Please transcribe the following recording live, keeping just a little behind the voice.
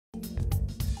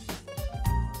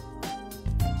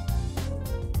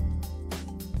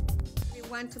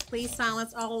everyone to please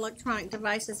silence all electronic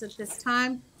devices at this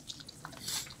time.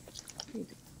 I need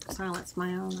to silence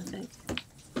my own, I think.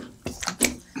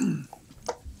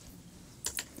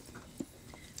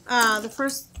 The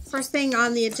first thing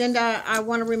on the agenda, I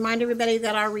want to remind everybody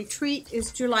that our retreat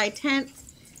is July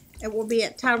 10th. It will be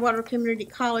at Tidewater Community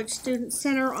College Student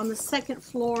Center on the second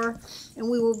floor,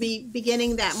 and we will be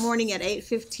beginning that morning at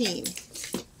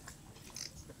 8:15.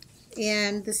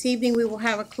 And this evening we will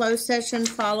have a closed session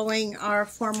following our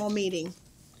formal meeting.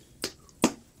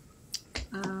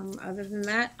 Other than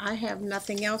that, I have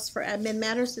nothing else for admin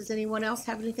matters. Does anyone else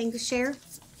have anything to share?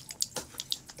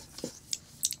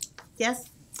 Yes?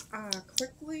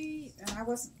 Quickly, and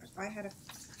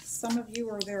some of you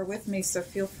were there with me, so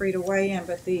feel free to weigh in,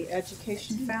 but the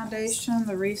Education Foundation,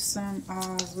 the recent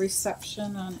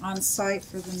reception on site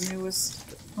for the newest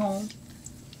home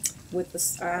with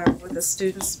the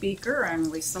student speaker,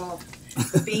 and we saw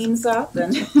the beams up,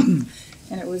 and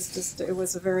and it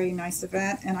was a very nice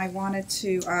event. And I wanted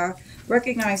to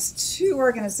recognize two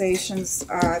organizations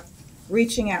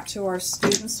reaching out to our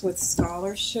students with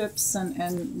scholarships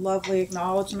and lovely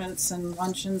acknowledgments and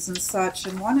luncheons and such.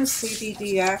 And one is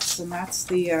CBDX, and that's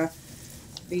the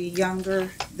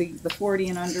 40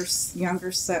 and under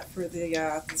younger set for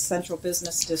the Central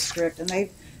Business District, and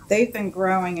they've been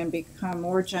growing and become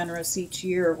more generous each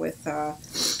year with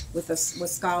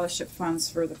scholarship funds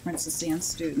for the Princess Anne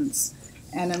students.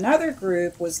 And another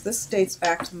group this dates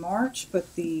back to March,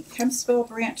 but the Kempsville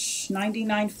Branch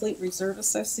 99 Fleet Reserve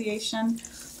Association,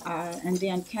 and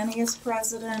Dan Kenny is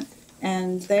president,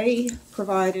 and they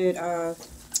provided,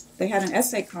 they had an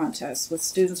essay contest with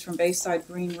students from Bayside,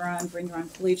 Green Run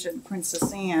Collegiate, and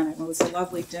Princess Anne. It was a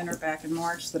lovely dinner back in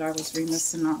March that I was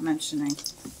remiss in not mentioning.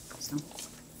 So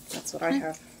that's what I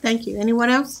have. Thank you. Anyone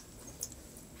else?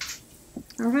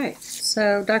 All right.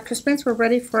 So, Dr. Spence, we're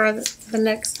ready for the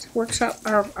next workshop,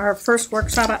 our first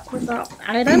workshop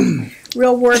item,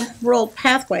 Real World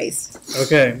Pathways.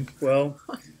 Okay. Well,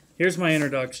 here's my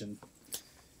introduction.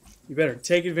 You better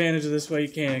take advantage of this while you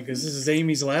can, because this is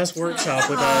Amy's last workshop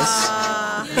with us.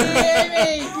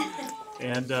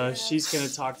 And she's going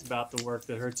to talk about the work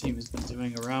that her team has been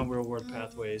doing around Real World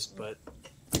Pathways, but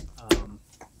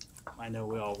I know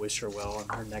we all wish her well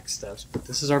on her next steps, but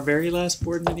this is our very last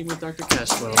board meeting with Dr.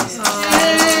 Cashwell.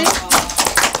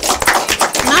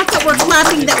 Not that we're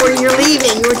clapping that you're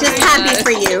leaving. We're just happy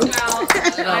for you. Well,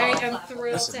 I am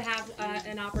thrilled to have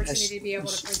an opportunity to be able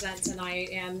to present tonight,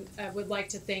 and I would like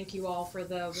to thank you all for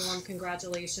the warm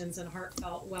congratulations and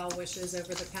heartfelt well wishes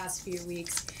over the past few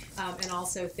weeks, and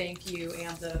also thank you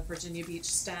and the Virginia Beach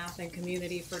staff and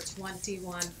community for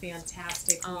 21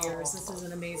 fantastic years. This is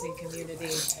an amazing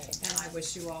community, and I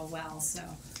wish you all well. So,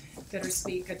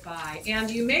 bittersweet goodbye. And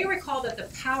you may recall that the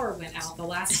power went out the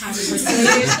last time we were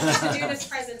slated to do this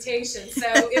presentation. So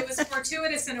it was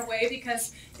fortuitous in a way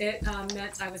because it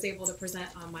meant I was able to present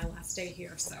on my last day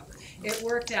here. So it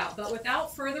worked out. But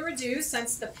without further ado,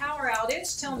 since the power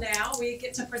outage till now, we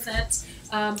get to present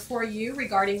for you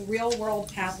regarding real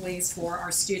world pathways for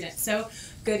our students. So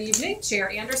good evening, Chair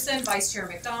Anderson, Vice Chair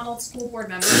McDonald, school board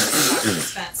members, and Dr.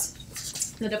 Spence.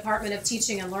 The Department of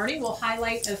Teaching and Learning will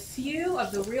highlight a few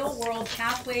of the real-world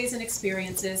pathways and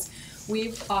experiences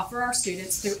we offer our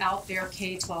students throughout their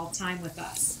K-12 time with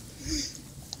us.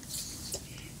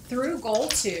 Through Goal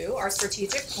 2, our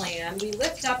strategic plan, we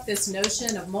lift up this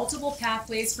notion of multiple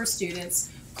pathways for students,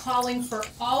 calling for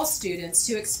all students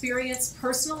to experience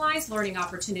personalized learning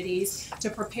opportunities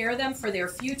to prepare them for their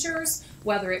futures,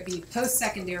 whether it be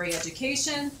post-secondary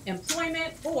education,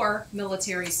 employment, or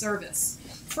military service.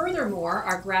 Furthermore,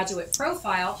 our graduate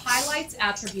profile highlights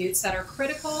attributes that are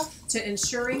critical to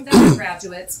ensuring that our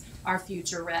graduates are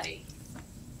future ready.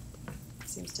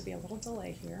 Seems to be a little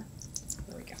delay here.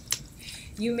 There we go.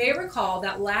 You may recall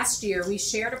that last year we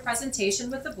shared a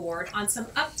presentation with the board on some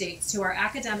updates to our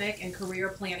academic and career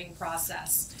planning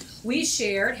process. We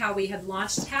shared how we had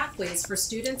launched pathways for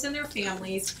students and their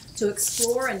families to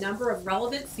explore a number of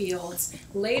relevant fields,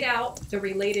 laid out the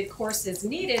related courses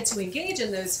needed to engage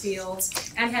in those fields,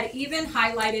 and had even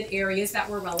highlighted areas that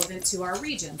were relevant to our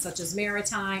region, such as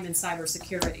maritime and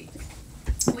cybersecurity.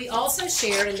 We also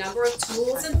shared a number of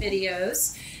tools and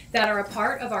videos that are a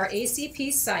part of our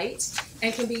ACP site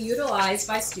and can be utilized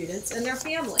by students and their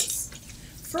families.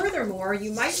 Furthermore,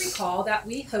 you might recall that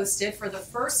we hosted for the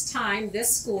first time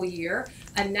this school year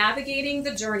a Navigating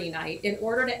the Journey night in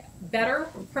order to better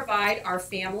provide our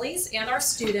families and our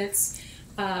students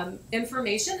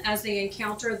information as they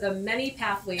encounter the many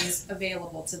pathways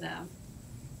available to them.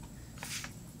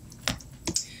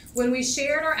 When we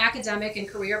shared our academic and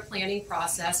career planning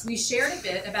process, we shared a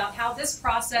bit about how this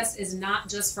process is not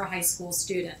just for high school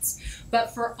students,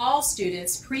 but for all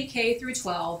students pre-K through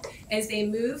 12 as they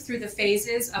move through the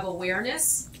phases of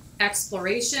awareness,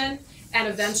 exploration, and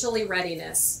eventually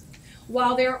readiness.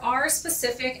 While there are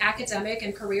specific academic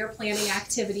and career planning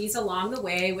activities along the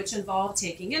way, which involve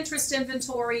taking interest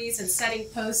inventories and setting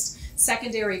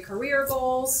post-secondary career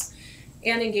goals,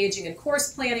 and engaging in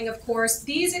course planning, of course,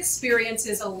 these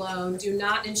experiences alone do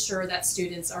not ensure that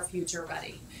students are future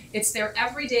ready. It's their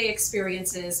everyday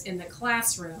experiences in the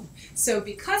classroom. So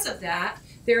because of that,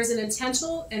 there is an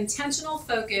intentional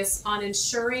focus on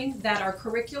ensuring that our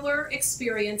curricular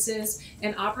experiences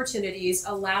and opportunities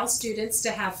allow students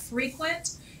to have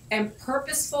frequent and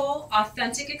purposeful,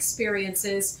 authentic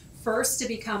experiences, first to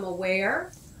become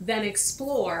aware, then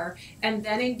explore, and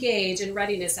then engage in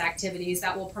readiness activities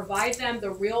that will provide them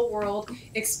the real-world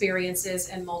experiences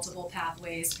and multiple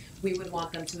pathways we would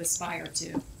want them to aspire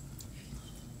to.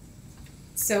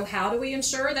 So how do we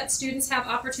ensure that students have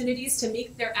opportunities to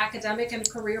meet their academic and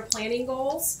career planning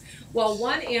goals? Well,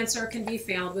 one answer can be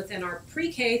found within our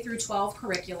pre-K through 12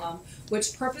 curriculum,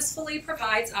 which purposefully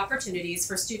provides opportunities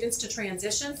for students to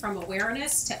transition from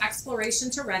awareness to exploration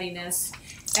to readiness.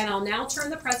 And I'll now turn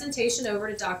the presentation over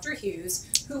to Dr.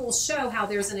 Hughes, who will show how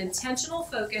there's an intentional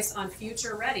focus on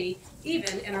future ready,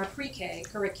 even in our pre-K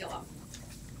curriculum.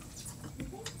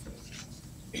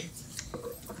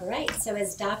 All right, so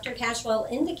as Dr. Cashwell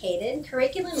indicated,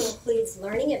 curriculum includes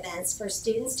learning events for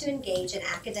students to engage in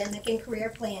academic and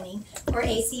career planning, or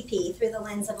ACP, through the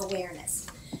lens of awareness.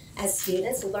 As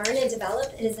students learn and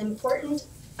develop, it is important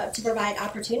to provide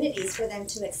opportunities for them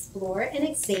to explore and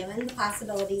examine the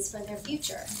possibilities for their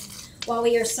future. While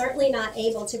we are certainly not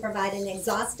able to provide an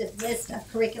exhaustive list of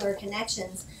curricular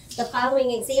connections, the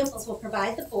following examples will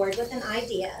provide the board with an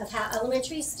idea of how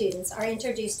elementary students are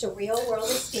introduced to real-world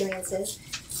experiences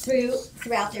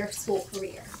throughout their school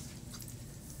career.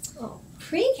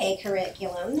 Pre-K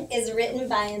curriculum is written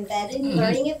by embedding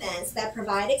learning events that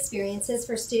provide experiences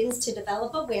for students to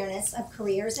develop awareness of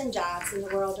careers and jobs in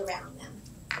the world around them.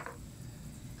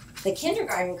 The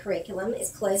kindergarten curriculum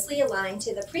is closely aligned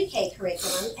to the pre-K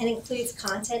curriculum and includes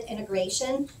content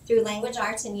integration through language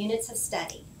arts and units of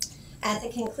study. At the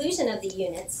conclusion of the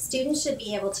units, students should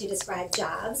be able to describe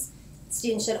jobs.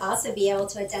 Students should also be able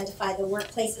to identify the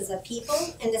workplaces of people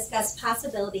and discuss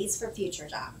possibilities for future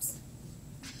jobs.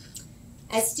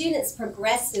 As students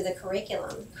progress through the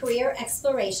curriculum, career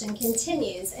exploration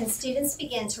continues and students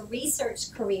begin to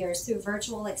research careers through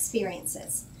virtual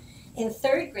experiences. In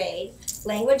third grade,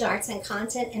 language arts and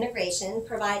content integration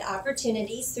provide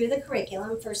opportunities through the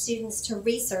curriculum for students to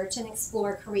research and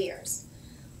explore careers.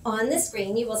 On the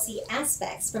screen, you will see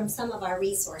aspects from some of our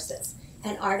resources: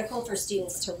 an article for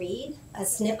students to read, a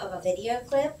snip of a video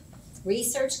clip,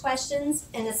 research questions,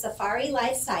 and a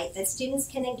Safari-like site that students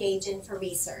can engage in for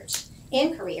research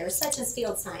and careers such as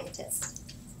field scientists.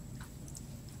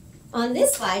 On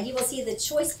this slide, you will see the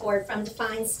choice board from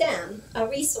Define STEM, a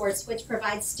resource which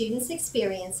provides students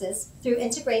experiences through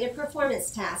integrated performance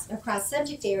tasks across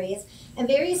subject areas and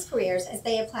various careers as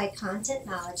they apply content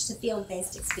knowledge to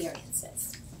field-based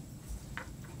experiences.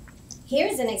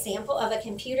 Here's an example of a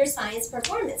computer science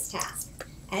performance task.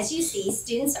 As you see,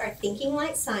 students are thinking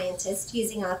like scientists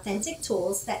using authentic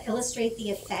tools that illustrate the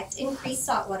effect increased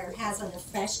saltwater has on a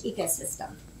fresh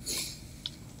ecosystem.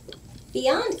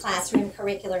 Beyond classroom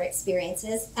curricular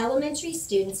experiences, elementary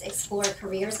students explore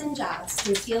careers and jobs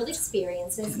through field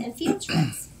experiences and field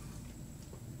trips.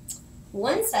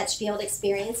 One such field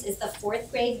experience is the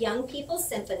 4th grade Young People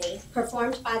Symphony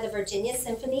performed by the Virginia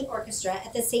Symphony Orchestra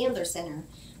at the Sandler Center,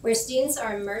 where students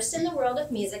are immersed in the world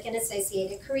of music and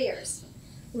associated careers.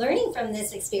 Learning from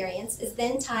this experience is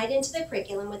then tied into the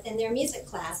curriculum within their music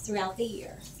class throughout the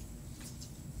year.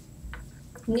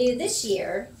 New this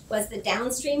year was the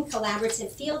Downstream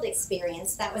Collaborative Field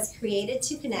Experience that was created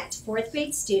to connect 4th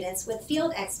grade students with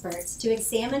field experts to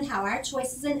examine how our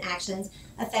choices and actions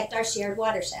affect our shared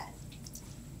watershed.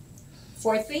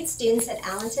 4th grade students at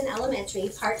Allenton Elementary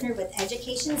partnered with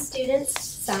education students,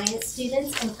 science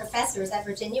students, and professors at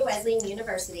Virginia Wesleyan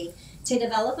University to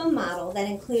develop a model that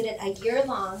included a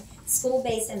year-long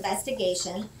school-based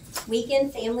investigation,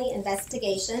 weekend family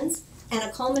investigations, and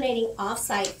a culminating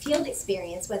off-site field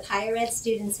experience with higher ed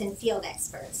students and field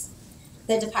experts.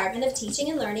 The Department of Teaching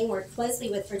and Learning worked closely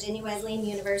with Virginia Wesleyan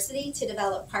University to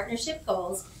develop partnership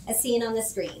goals as seen on the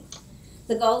screen.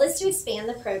 The goal is to expand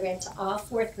the program to all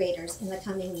 4th graders in the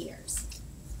coming years.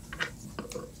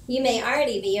 You may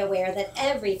already be aware that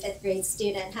every 5th grade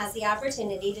student has the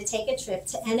opportunity to take a trip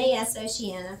to NAS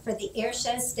Oceana for the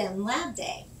Airshow STEM Lab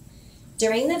Day.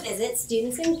 During the visit,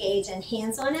 students engage in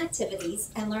hands-on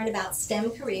activities and learn about STEM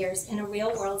careers in a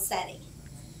real-world setting.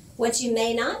 What you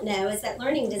may not know is that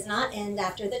learning does not end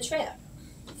after the trip.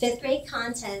 Fifth grade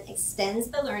content extends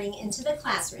the learning into the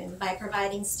classroom by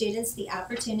providing students the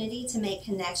opportunity to make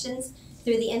connections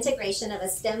through the integration of a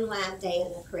STEM lab day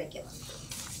in the curriculum.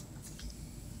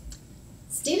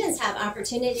 Students have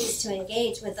opportunities to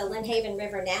engage with the Lynnhaven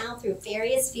River Now through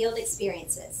various field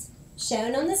experiences.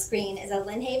 Shown on the screen is a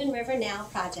Lynnhaven River Now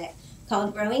project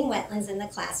called Growing Wetlands in the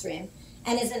Classroom,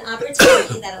 and is an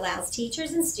opportunity that allows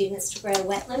teachers and students to grow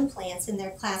wetland plants in their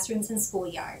classrooms and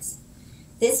schoolyards.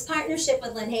 This partnership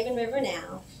with Lynnhaven River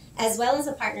Now, as well as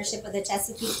a partnership with the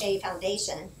Chesapeake Bay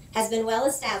Foundation, has been well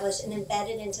established and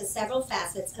embedded into several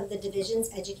facets of the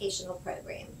division's educational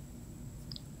program.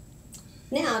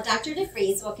 Now, Dr.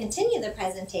 DeFries will continue the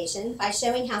presentation by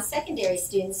showing how secondary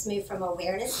students move from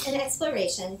awareness and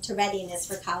exploration to readiness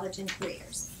for college and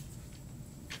careers.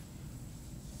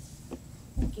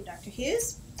 Thank you, Dr.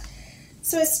 Hughes.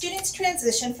 So as students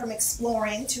transition from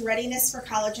exploring to readiness for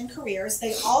college and careers,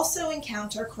 they also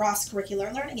encounter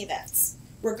cross-curricular learning events.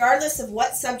 Regardless of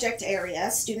what subject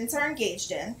area students are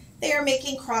engaged in, they are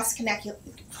making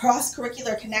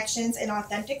cross-curricular connections in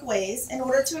authentic ways in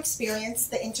order to experience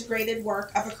the integrated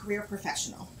work of a career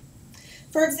professional.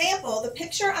 For example, the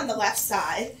picture on the left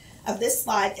side of this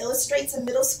slide illustrates a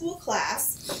middle school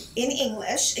class in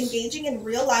English engaging in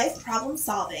real-life problem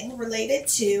solving related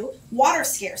to water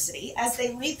scarcity as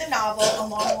they read the novel A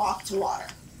Long Walk to Water.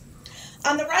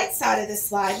 On the right side of this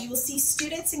slide, you will see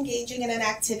students engaging in an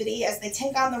activity as they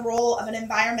take on the role of an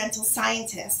environmental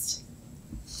scientist.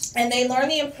 And they learn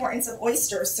the importance of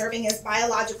oysters serving as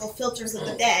biological filters of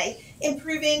the bay,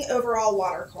 improving overall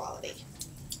water quality.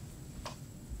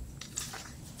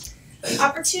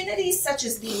 Opportunities such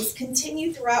as these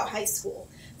continue throughout high school.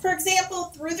 For example,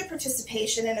 through the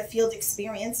participation in a field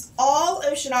experience, all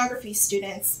oceanography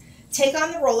students take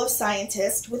on the role of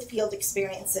scientist with field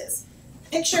experiences.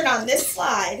 Pictured on this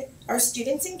slide are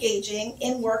students engaging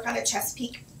in work on a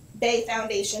Chesapeake Bay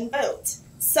Foundation boat.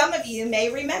 Some of you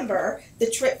may remember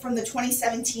the trip from the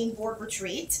 2017 board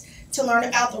retreat to learn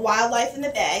about the wildlife in the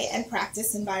bay and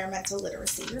practice environmental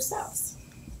literacy yourselves.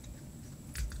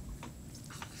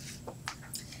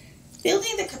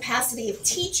 Building the capacity of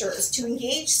teachers to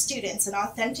engage students in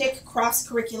authentic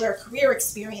cross-curricular career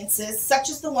experiences, such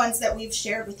as the ones that we've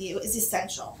shared with you, is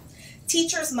essential.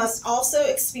 Teachers must also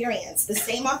experience the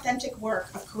same authentic work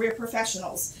of career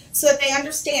professionals so that they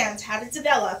understand how to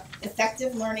develop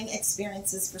effective learning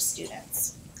experiences for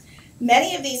students.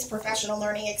 Many of these professional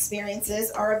learning experiences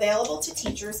are available to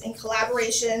teachers in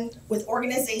collaboration with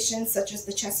organizations such as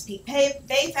the Chesapeake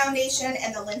Bay Foundation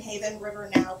and the Lynnhaven River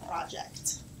Now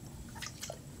project.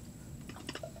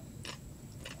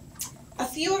 A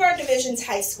few of our division's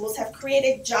high schools have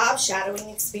created job shadowing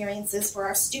experiences for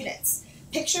our students.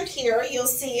 Pictured here, you'll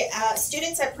see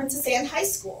students at Princess Anne High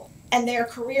School and their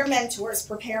career mentors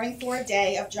preparing for a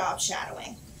day of job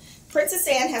shadowing. Princess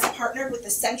Anne has partnered with the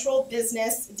Central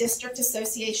Business District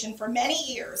Association for many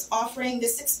years, offering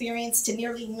this experience to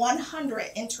nearly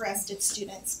 100 interested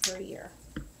students per year.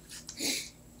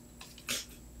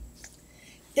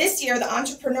 This year, the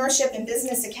Entrepreneurship and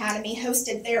Business Academy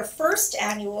hosted their first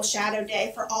annual Shadow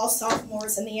Day for all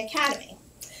sophomores in the Academy.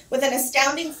 With an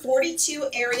astounding 42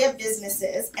 area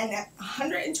businesses and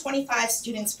 125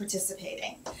 students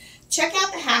participating. Check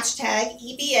out the hashtag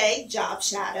EBA Job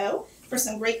Shadow for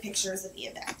some great pictures of the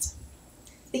event.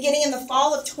 Beginning in the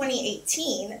fall of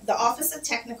 2018, the Office of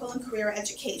Technical and Career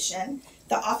Education,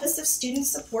 the Office of Student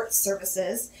Support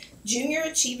Services, Junior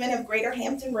Achievement of Greater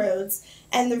Hampton Roads,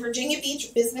 and the Virginia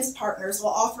Beach Business Partners will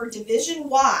offer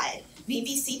division-wide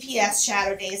VBCPS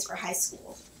Shadow Days for high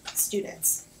school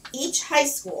students. Each high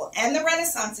school and the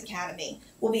Renaissance Academy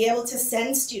will be able to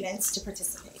send students to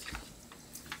participate.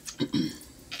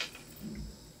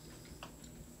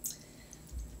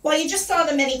 While you just saw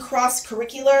the many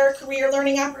cross-curricular career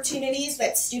learning opportunities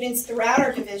that students throughout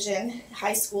our division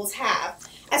high schools have,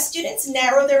 as students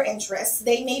narrow their interests,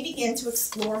 they may begin to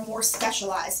explore more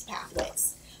specialized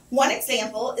pathways. One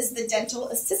example is the Dental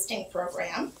Assisting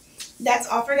Program that's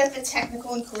offered at the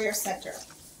Technical and Career Center.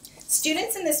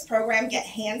 Students in this program get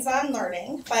hands-on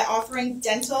learning by offering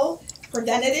dental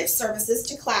preventative services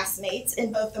to classmates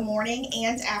in both the morning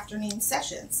and afternoon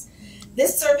sessions.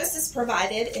 This service is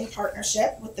provided in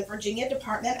partnership with the Virginia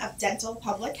Department of Dental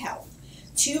Public Health.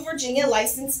 2 Virginia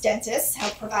licensed dentists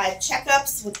help provide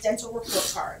checkups with dental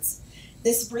report cards.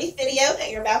 This brief video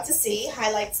that you're about to see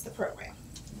highlights the program.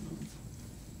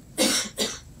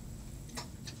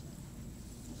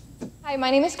 Hi, my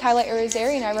name is Kyla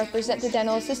Irizarry and I represent the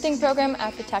Dental Assisting Program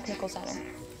at the Technical Center.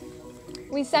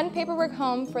 We send paperwork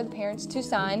home for the parents to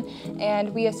sign,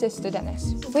 and we assist the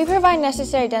dentist. We provide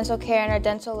necessary dental care in our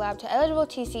dental lab to eligible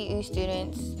TCU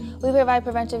students. We provide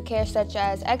preventive care such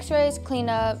as x-rays,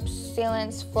 cleanups,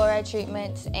 sealants, fluoride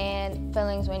treatments, and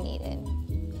fillings when needed.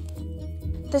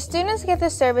 The students get the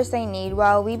service they need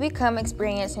while we become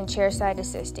experienced in chairside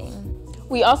assisting.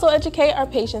 We also educate our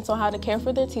patients on how to care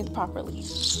for their teeth properly.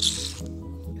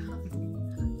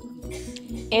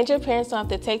 And your parents don't have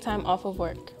to take time off of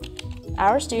work.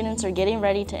 Our students are getting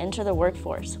ready to enter the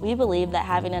workforce. We believe that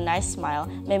having a nice smile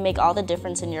may make all the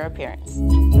difference in your appearance.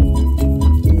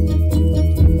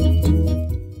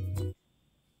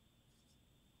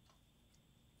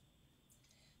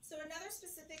 So another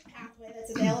specific pathway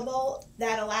that's available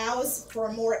that allows for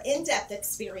a more in-depth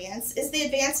experience is the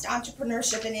Advanced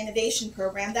Entrepreneurship and Innovation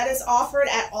Program that is offered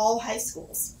at all high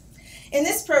schools. In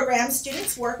this program,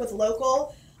 students work with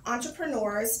local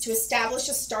entrepreneurs to establish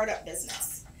a startup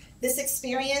business. This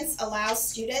experience allows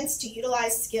students to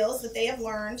utilize skills that they have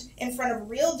learned in front of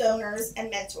real donors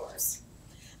and mentors.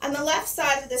 On the left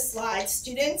side of this slide,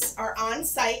 students are on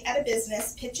site at a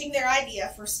business pitching their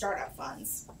idea for startup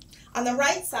funds. On the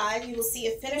right side, you will see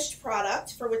a finished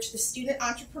product for which the student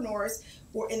entrepreneurs,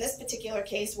 were, in this particular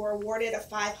case, were awarded a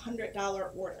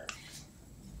 $500 order.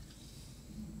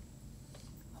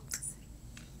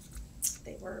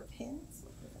 They were pins?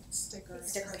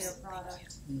 Stickers. Your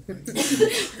product.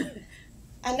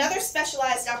 Another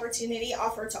specialized opportunity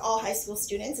offered to all high school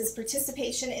students is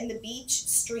participation in the Beach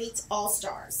Street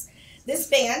All-Stars. This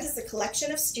band is a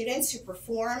collection of students who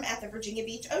perform at the Virginia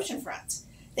Beach oceanfront.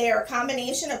 They are a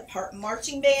combination of part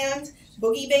marching band,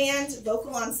 boogie band,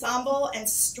 vocal ensemble, and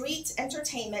street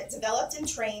entertainment developed and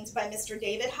trained by Mr.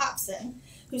 David Hobson,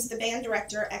 who's the band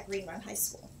director at Green Run High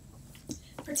School.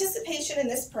 Participation in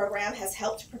this program has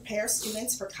helped prepare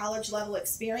students for college-level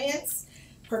experience,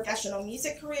 professional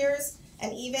music careers,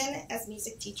 and even as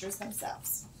music teachers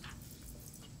themselves.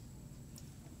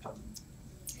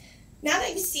 Now that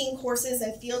you've seen courses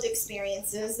and field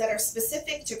experiences that are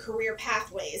specific to career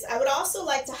pathways, I would also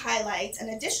like to highlight an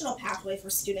additional pathway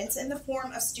for students in the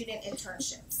form of student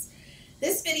internships.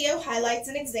 This video highlights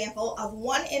an example of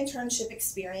one internship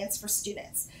experience for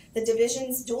students, the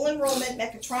division's dual enrollment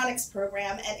mechatronics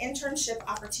program and internship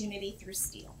opportunity through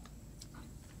STEEL.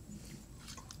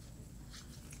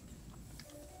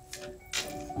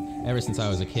 Ever since I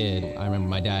was a kid, I remember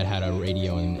my dad had a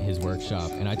radio in his workshop,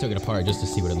 and I took it apart just to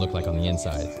see what it looked like on the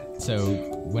inside. So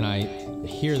when I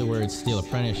hear the word STEEL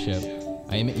apprenticeship,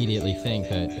 I immediately think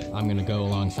that I'm going to go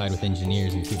alongside with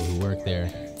engineers and people who work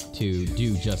there to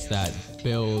do just that: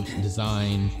 build,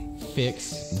 design,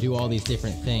 fix, do all these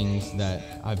different things that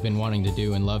I've been wanting to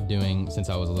do and love doing since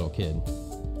I was a little kid.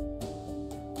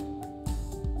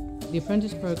 The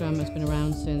apprentice program has been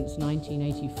around since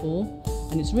 1984,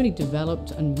 and it's really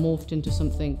developed and morphed into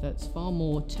something that's far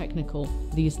more technical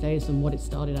these days than what it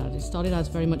started as. It started as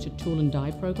very much a tool and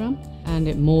die program, and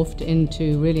it morphed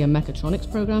into really a mechatronics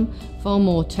program, far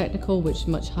more technical, which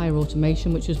much higher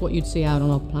automation, which is what you'd see out on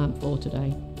our plant floor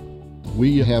today.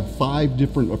 We have 5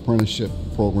 different apprenticeship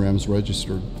programs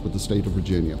registered with the state of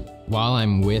Virginia. While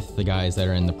I'm with the guys that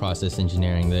are in the process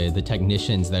engineering, the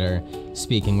technicians that are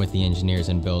speaking with the engineers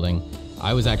and building,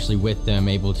 I was actually with them,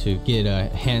 able to get a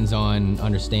hands-on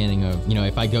understanding of, you know,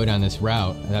 if I go down this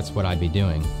route, that's what I'd be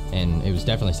doing. And it was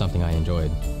definitely something I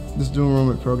enjoyed. This dual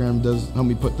enrollment program does help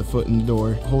me put the foot in the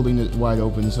door, holding it wide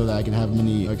open so that I can have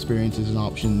many experiences and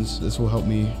options. This will help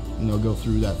me, go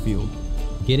through that field.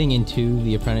 Getting into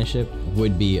the apprenticeship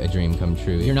would be a dream come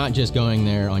true. You're not just going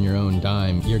there on your own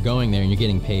dime. You're going there and you're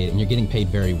getting paid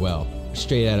very well.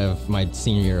 Straight out of my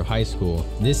senior year of high school,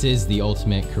 this is the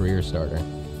ultimate career starter.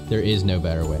 There is no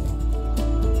better way.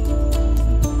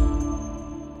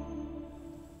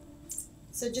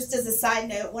 So just as a side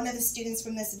note, one of the students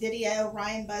from this video,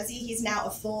 Ryan Buzzy, he's now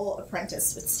a full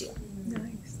apprentice with STEEL.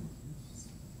 Nice.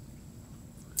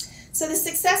 So the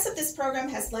success of this program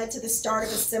has led to the start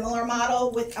of a similar model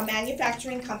with a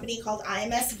manufacturing company called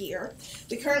IMS Gear.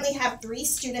 We currently have 3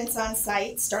 students on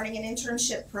site starting an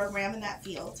internship program in that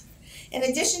field. In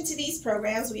addition to these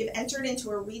programs, we have entered into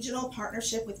a regional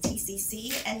partnership with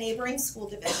TCC and neighboring school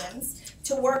divisions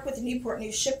to work with Newport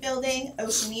News Shipbuilding,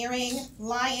 Oceaneering,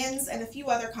 Lions, and a few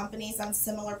other companies on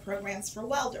similar programs for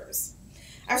welders.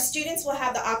 Our students will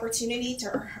have the opportunity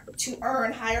to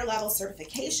earn higher level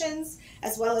certifications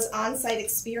as well as on-site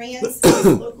experience in this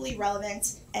locally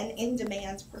relevant and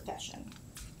in-demand profession.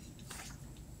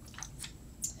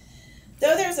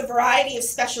 Though there's a variety of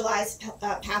specialized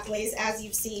pathways, as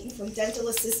you've seen, from dental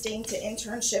assisting to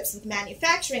internships with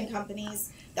manufacturing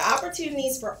companies, the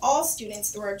opportunities for all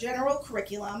students through our general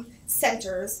curriculum,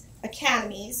 centers,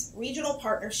 academies, regional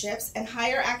partnerships, and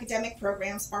higher academic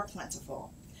programs are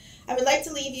plentiful. I would like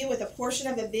to leave you with a portion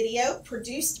of a video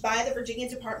produced by the Virginia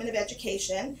Department of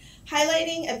Education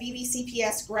highlighting a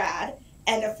VBCPS grad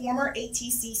and a former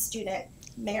ATC student,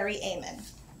 Mary Amon.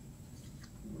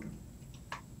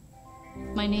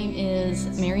 My name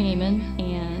is Mary Amon,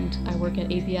 and I work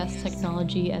at ABS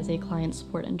Technology as a client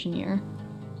support engineer.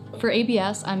 For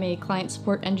ABS, I'm a client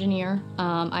support engineer.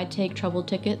 I take trouble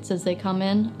tickets as they come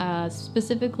in,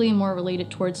 specifically more related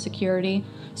towards security.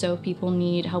 So if people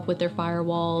need help with their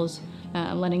firewalls,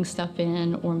 letting stuff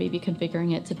in, or maybe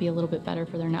configuring it to be a little bit better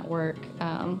for their network,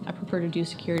 I prefer to do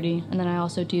security. And then I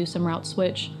also do some route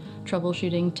switch,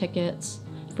 troubleshooting tickets.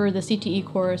 For the CTE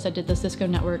course, I did the Cisco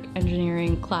Network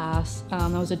Engineering class.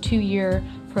 That was a 2-year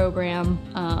program,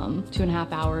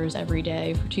 2.5 hours every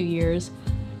day for 2 years.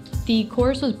 The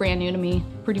course was brand new to me,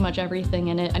 pretty much everything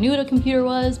in it. I knew what a computer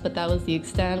was, but that was the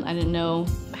extent. I didn't know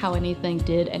how anything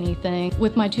did anything.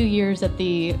 With my 2 years at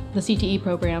the CTE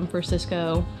program for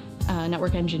Cisco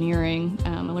Network Engineering,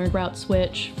 I learned route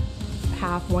switch,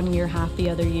 half 1 year, half the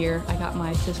other year. I got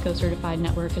my Cisco Certified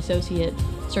Network Associate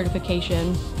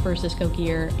certification for Cisco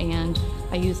gear, and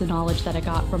I used the knowledge that I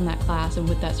got from that class and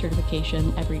with that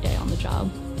certification every day on the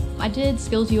job. I did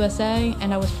Skills USA,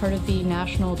 and I was part of the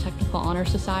National Technical Honor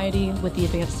Society with the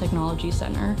Advanced Technology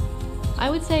Center. I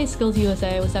would say Skills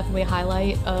USA was definitely a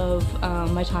highlight of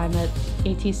my time at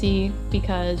ATC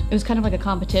because it was kind of like a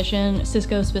competition,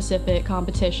 Cisco-specific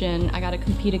competition. I got to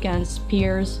compete against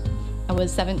peers. I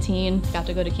was 17, got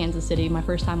to go to Kansas City, my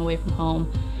first time away from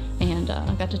home, and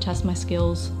I got to test my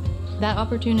skills. That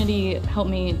opportunity helped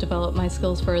me develop my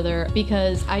skills further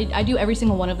because I do every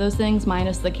single one of those things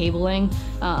minus the cabling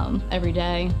every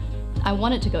day. I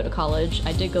wanted to go to college.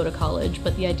 I did go to college,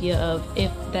 but the idea of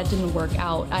if that didn't work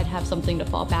out, I'd have something to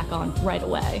fall back on right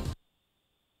away.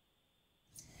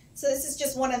 So this is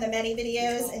just one of the many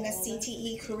videos in the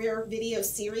CTE career video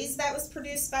series that was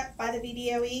produced by the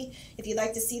VDOE. If you'd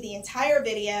like to see the entire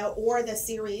video or the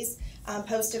series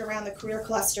posted around the career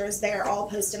clusters, they are all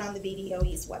posted on the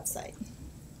VDOE's website.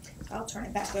 I'll turn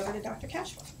it back over to Dr.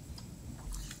 Cashwell.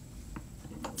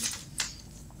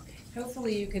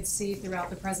 Hopefully you could see throughout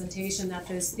the presentation that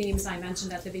those themes I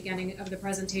mentioned at the beginning of the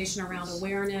presentation around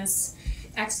awareness,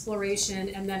 exploration,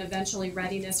 and then eventually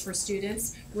readiness for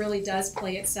students really does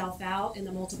play itself out in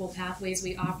the multiple pathways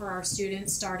we offer our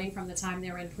students starting from the time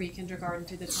they're in pre-kindergarten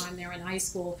to the time they're in high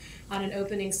school. On an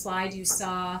opening slide you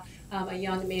saw a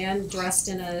young man dressed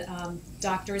in a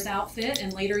doctor's outfit,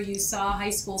 and later you saw high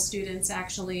school students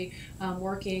actually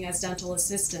working as dental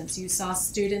assistants. You saw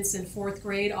students in 4th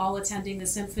grade all attending the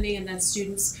symphony, and then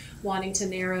students wanting to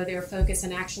narrow their focus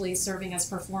and actually serving as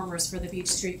performers for the Beach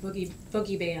Street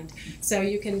Boogie Band. So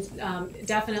you can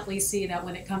definitely see that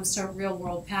when it comes to real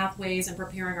world pathways and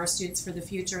preparing our students for the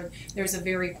future, there's a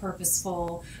very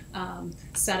purposeful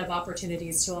set of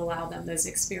opportunities to allow them those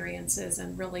experiences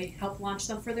and really help launch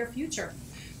them for their future.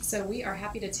 So we are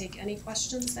happy to take any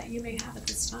questions that you may have at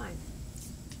this time.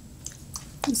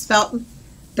 Ms. Felton.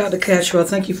 Dr. Cashwell,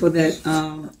 thank you for that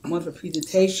wonderful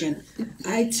presentation.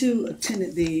 I too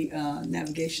attended the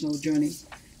navigational journey,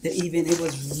 the event. It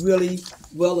was really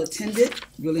well attended,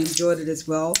 really enjoyed it as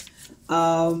well.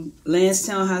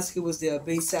 Lansdowne High School was there,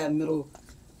 Bayside Middle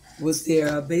was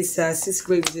there, Bayside 6th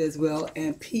grade was there as well,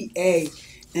 and PA.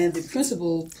 And the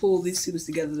principal pulled these students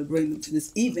together to bring them to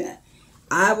this event.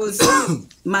 I was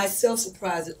myself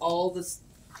surprised at all the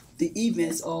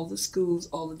events, all the schools,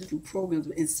 all the different programs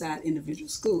were inside individual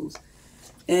schools.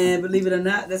 And believe it or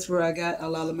not, that's where I got a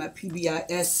lot of my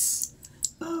PBIS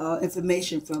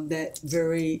information from that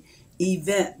very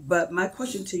event. But my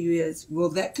question to you is, will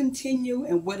that continue,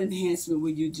 and what enhancement will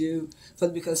you do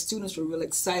because students were really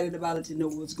excited about it to know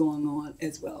what's going on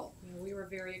as well? We were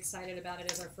very excited about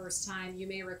it as our first time. You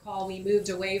may recall we moved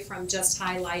away from just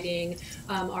highlighting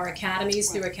our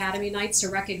academies through Academy Nights to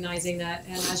recognizing that,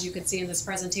 and as you can see in this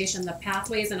presentation, the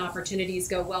pathways and opportunities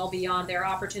go well beyond their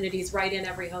opportunities right in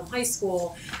Every Home High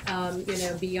School,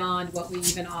 beyond what we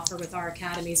even offer with our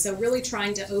academy. So really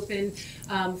trying to open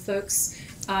folks'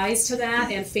 eyes to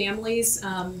that and families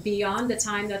beyond the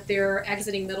time that they're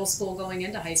exiting middle school going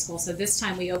into high school. So this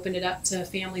time we opened it up to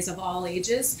families of all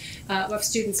ages, of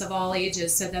students of all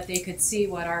ages, so that they could see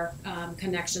what our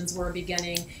connections were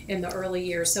beginning in the early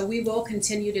years. So we will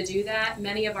continue to do that.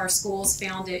 Many of our schools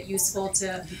found it useful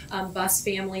to bus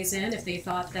families in if they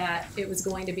thought that it was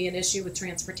going to be an issue with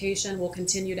transportation. We'll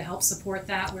continue to help support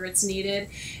that where it's needed.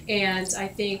 And I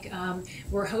think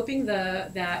we're hoping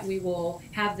that we will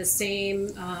have the same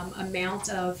amount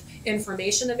of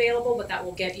information available, but that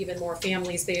will get even more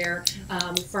families there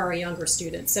for our younger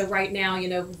students. So right now,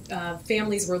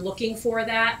 families were looking for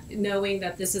that, knowing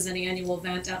that this is an annual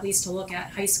event, at least to look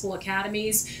at high school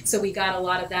academies. So we got a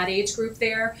lot of that age group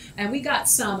there, and we got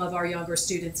some of our younger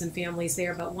students and families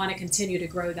there, but want to continue to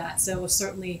grow that. So we'll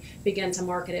certainly begin to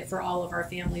market it for all of our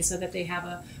families so that they have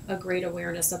a great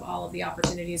awareness of all of the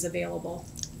opportunities available.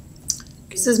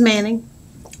 Mrs. Manning.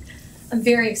 I'm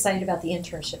very excited about the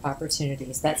internship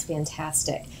opportunities. That's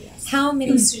fantastic. Yes. How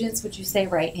many students would you say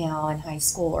right now in high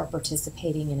school are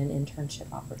participating in an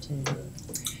internship opportunity?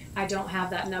 I don't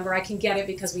have that number. I can get it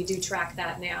because we do track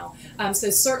that now. So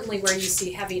certainly where you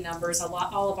see heavy numbers,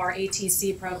 all of our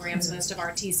ATC programs, most of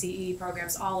our TCE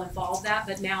programs all involve that,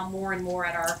 but now more and more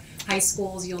at our high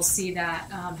schools you'll see that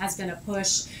has been a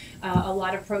push. A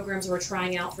lot of programs we're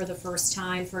trying out for the first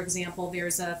time. For example,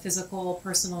 there's a physical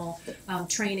personal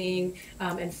training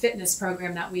and fitness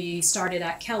program that we started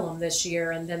at Kellum this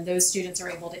year, and then those students are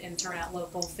able to intern at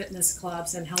local fitness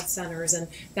clubs and health centers, and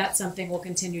that's something we'll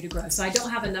continue to grow. So I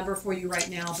don't have a number for you right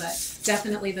now, but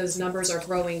definitely those numbers are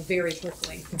growing very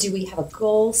quickly. Do we have a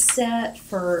goal set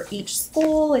for each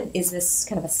school? And is this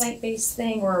kind of a site-based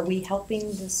thing, or are we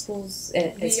helping the schools?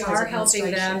 We are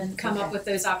helping them come up with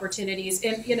those opportunities,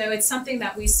 and it's something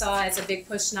that we saw as a big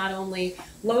push not only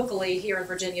locally here in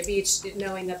Virginia Beach,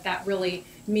 knowing that really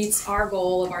meets our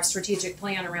goal of our strategic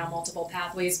plan around multiple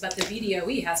pathways, but the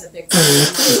VDOE has a big push.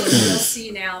 So you'll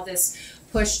see now this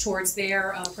push towards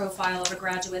their profile of a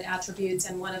graduate attributes,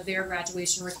 and one of their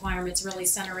graduation requirements really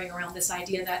centering around this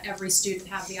idea that every student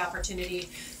have the opportunity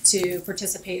to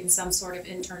participate in some sort of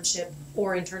internship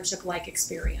or internship-like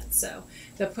experience. So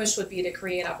the push would be to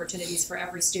create opportunities for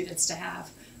every student to have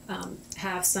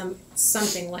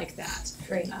something like that.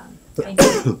 Great. Thank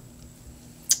you.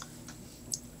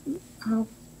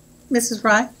 Mrs.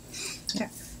 Wright? Yeah.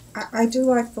 I do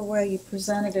like the way you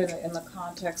presented it in the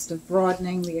context of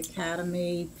broadening the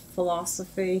academy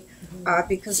philosophy,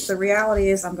 because the reality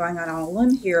is, I'm going out on a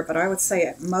limb here, but I would say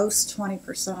at most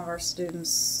 20% of our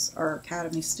students are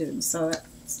academy students. So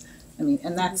that's,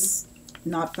 and that's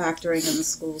not factoring in the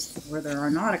schools where there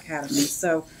are not academies.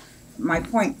 So my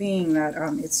point being that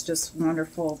it's just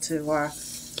wonderful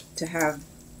to have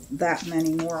that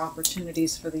many more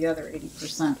opportunities for the other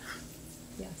 80%.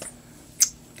 Yes.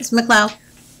 Ms. McLeod.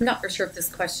 I'm not for sure if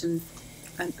this question,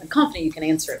 I'm confident you can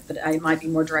answer it, but I might be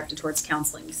more directed towards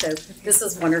counseling. So this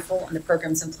is wonderful, and the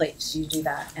program's in place. You do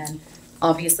that, and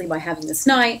obviously by having this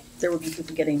night, there will be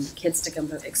people getting kids to come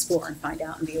to explore and find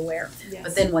out and be aware. Yes.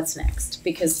 But then what's next?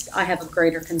 Because I have a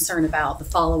greater concern about the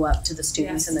follow-up to the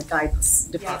students and the guidance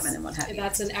department and what have you.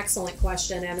 That's an excellent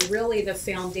question, and really the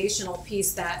foundational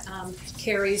piece that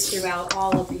carries throughout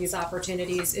all of these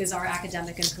opportunities is our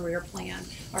academic and career plan,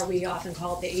 or we often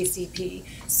call it the ACP.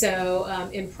 So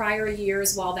in prior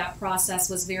years, while that process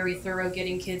was very thorough,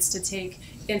 getting kids to take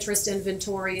interest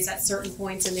inventories at certain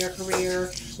points in their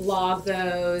career, log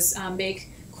those, make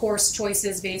course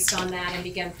choices based on that, and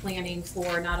begin planning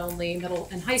for not only middle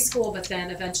and high school, but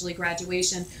then eventually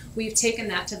graduation. We've taken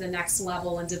that to the next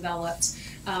level and developed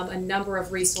a number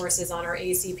of resources on our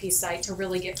ACP site to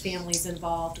really get families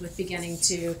involved with beginning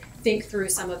to think through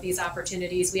some of these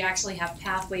opportunities. We actually have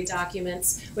pathway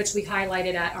documents, which we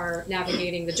highlighted at our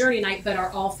Navigating the Journey night, but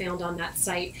are all found on that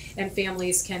site, and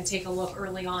families can take a look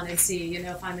early on and see,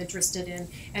 if I'm interested in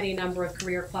any number of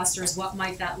career clusters, what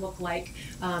might that look like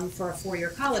for a four-year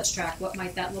college track? What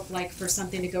might that look like for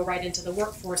something to go right into the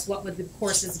workforce? What would the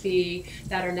courses be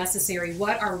that are necessary?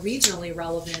 What are regionally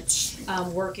relevant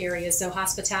work areas? So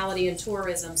hospitality and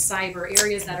tourism, cyber,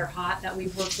 areas that are hot that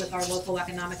we've worked with our local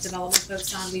economic development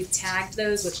folks on. We've tagged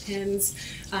those with pins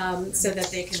so that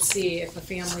they can see if a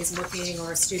family's looking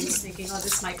or a student's thinking, oh,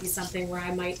 this might be something where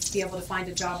I might be able to find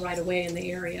a job right away in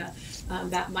the area.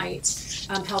 That might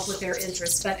help with their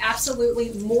interests. But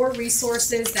absolutely more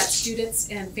resources that students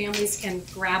and families can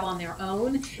grab on their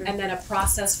own, and then a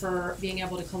process for being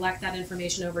able to collect that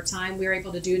information over time. We're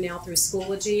able to do now through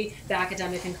Schoology. The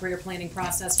academic and career planning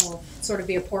process will sort of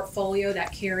be a portfolio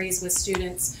that carries with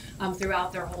students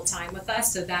throughout their whole time with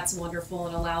us. So that's wonderful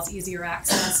and allows easier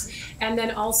access. And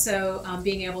then also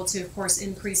being able to, of course,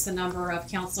 increase the number of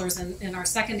counselors in our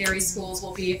secondary schools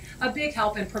will be a big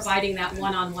help in providing that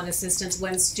one-on-one assistance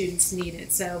when students need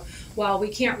it. So while we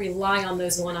can't rely on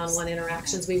those one-on-one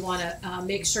interactions, we want to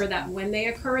make sure that when they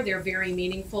occur, they're very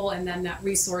meaningful, and then that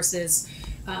resources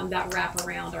that wrap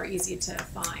around are easy to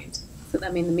find. So, the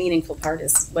meaningful part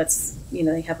is what's,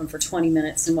 they have them for 20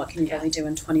 minutes, and what can you really do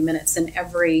in 20 minutes? And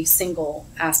every single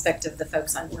aspect of the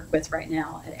folks I work with right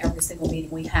now, at every single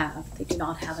meeting we have, they do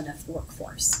not have enough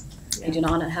workforce. We do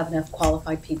not have enough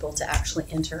qualified people to actually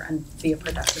enter and be a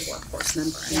productive workforce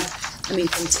member. And, I mean,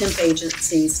 from temp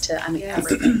agencies to, I mean,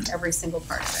 everything, every single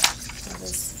part of it.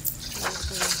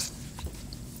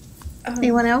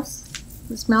 Anyone else?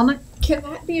 Ms. Melnick? Can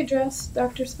that be addressed,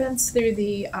 Dr. Spence, through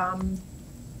the,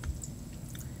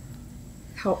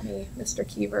 help me, Mr.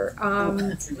 Keever.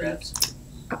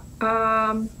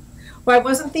 Well, I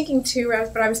wasn't thinking 2 reps,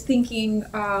 but I was thinking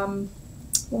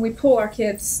when we pull our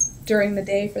kids during the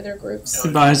day for their groups.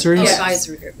 Advisories? Yeah.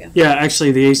 Advisory group, yeah. Yeah,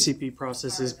 actually the ACP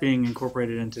process is being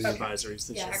incorporated into the advisories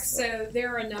this year. So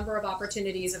there are a number of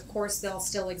opportunities. Of course, they'll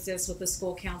still exist with the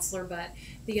school counselor, but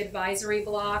the advisory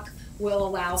block will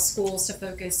allow schools to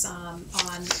focus on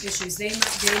issues they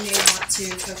may want to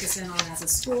focus in on as a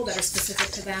school that are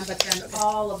specific to them, but then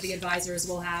all of the advisors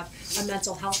will have a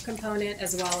mental health component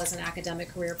as well as an academic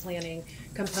career planning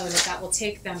component that will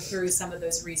take them through some of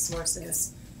those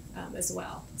resources as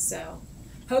well. So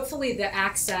hopefully the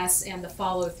access and the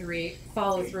follow through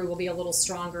will be a little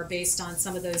stronger based on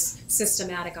some of those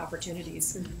systematic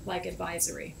opportunities like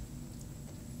advisory.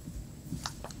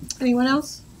 Anyone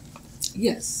else?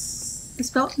 Yes. Ms.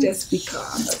 Belton? Just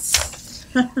because.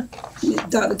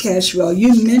 Dr. Cashwell,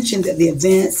 you mentioned that the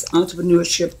Advanced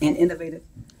Entrepreneurship and Innovative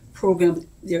Program,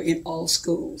 they're in all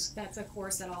schools. That's a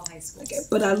course at all high schools. Okay.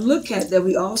 But I look at that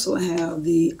we also have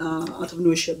the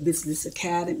Entrepreneurship Business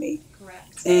Academy.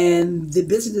 Correct. And the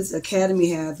Business Academy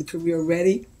has the Career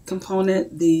Ready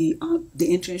component, the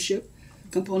internship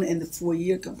component, and the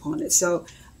 4-year component. So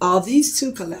are these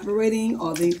two collaborating?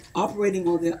 Are they operating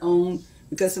on their own?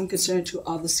 Because I'm concerned to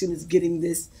all the students getting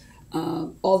this,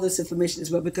 all this information as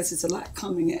well, because it's a lot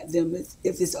coming at them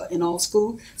if it's in all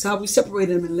school. So how we separate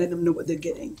them and let them know what they're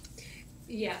getting?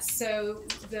 Yes, so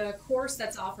the course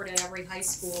that's offered at every high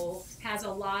school has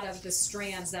a lot of the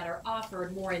strands that are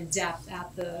offered more in depth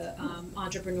at the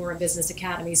Entrepreneur and Business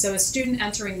Academy. So a student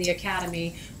entering the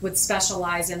academy would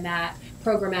specialize in that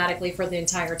programmatically for the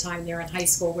entire time they're in high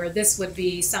school, where this would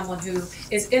be someone who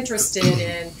is interested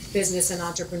in business and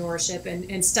entrepreneurship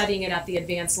and studying it at the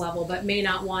advanced level, but may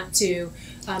not want to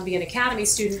be an academy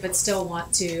student, but still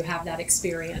want to have that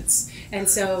experience. And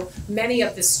so many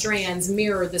of the strands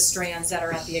mirror the strands that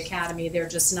are at the academy. They're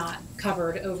just not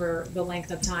covered over the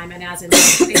length of time. And as in,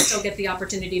 they still get the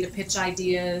opportunity to pitch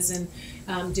ideas and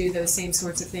do those same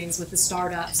sorts of things with the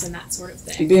startups and that sort of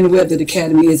thing. Being aware that the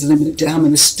academy is limited to how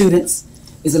many students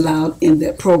is allowed in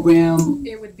that program?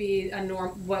 It would be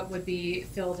what would be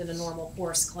filled in a normal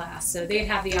course class. So they'd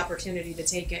have the opportunity to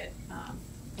take it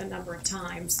a number of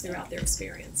times throughout their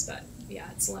experience. But yeah,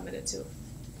 it's limited to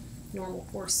normal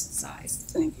course size.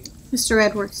 Thank you. Mr.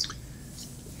 Edwards.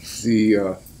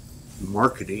 The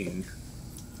marketing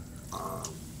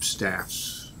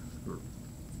staffs, or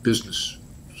business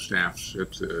staffs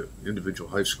at the individual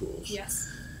high schools.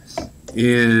 Yes.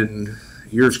 In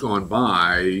years gone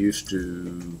by,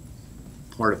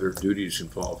 part of their duties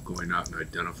involved going out and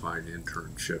identifying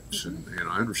internships, and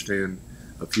I understand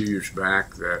a few years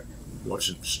back that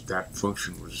that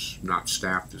function was not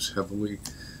staffed as heavily.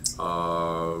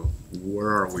 Where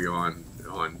are we on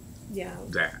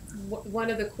that? One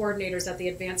of the coordinators at the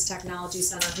Advanced Technology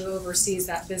Center who oversees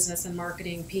that business and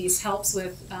marketing piece helps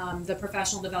with the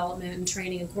professional development and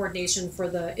training and coordination for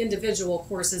the individual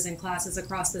courses and classes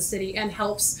across the city, and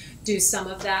helps do some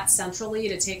of that centrally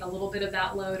to take a little bit of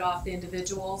that load off the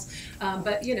individuals.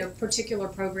 But particular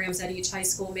programs at each high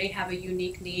school may have a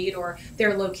unique need, or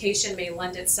their location may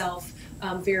lend itself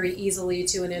very easily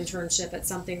to an internship at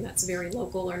something that's very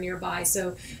local or nearby.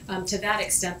 So to that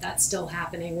extent, that's still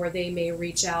happening, where they may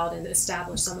reach out and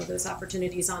establish some of those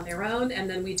opportunities on their own, and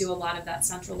then we do a lot of that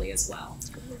centrally as well.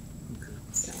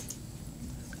 So.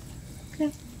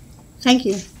 Okay. Thank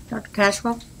you, Dr.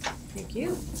 Cashwell. Thank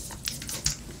you.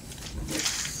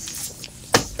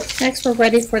 Next, we're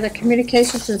ready for the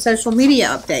communications and social media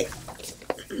update.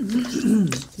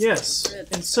 Yes,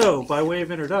 and so by way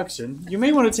of introduction, you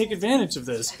may want to take advantage of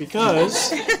this,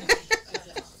 because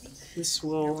this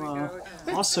will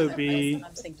also be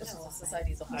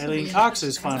Eileen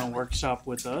Cox's final workshop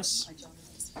with us.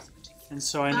 And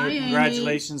so I know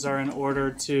congratulations are in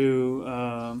order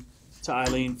to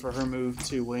Eileen for her move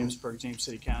to Williamsburg, James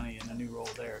City County, in a new role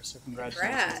there. So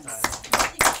congratulations.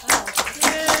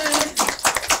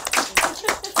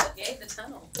 Yay, the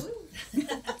tunnel.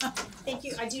 Thank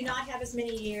you. I do not have as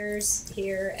many years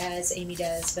here as Amy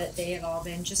does, but they have all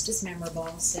been just as memorable.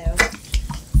 So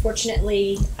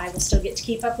fortunately, I will still get to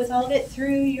keep up with all of it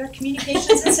through your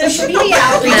communications and social media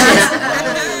outreach.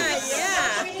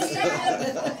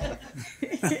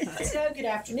 So Good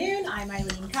afternoon. I'm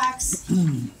Eileen Cox.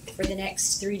 For the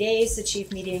next 3 days, the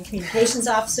Chief Media and Communications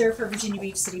Officer for Virginia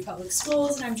Beach City Public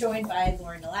Schools, and I'm joined by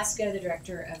Lauren Nolasco, the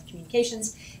Director of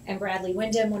Communications, and Bradley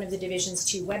Wyndham, one of the Division's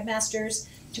 2 webmasters,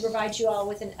 to provide you all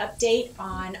with an update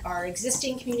on our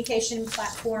existing communication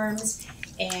platforms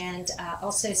and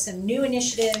also some new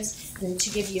initiatives, and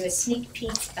to give you a sneak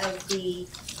peek of the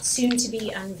soon-to-be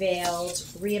unveiled,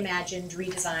 reimagined,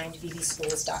 redesigned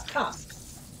vbschools.com.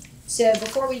 So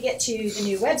before we get to the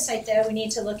new website, though, we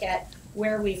need to look at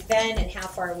where we've been and how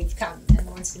far we've come, and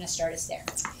Lauren's going to start us there.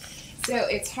 So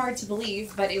it's hard to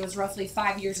believe, but it was roughly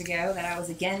 5 years ago that I was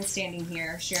again standing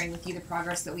here sharing with you the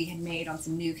progress that we had made on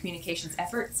some new communications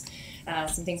efforts,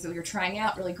 some things that we were trying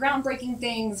out, really groundbreaking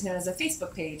things known as a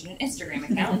Facebook page and an Instagram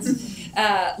account.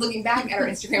 Looking back at our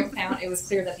Instagram account, it was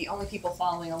clear that the only people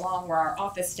following along were our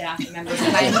office staff and members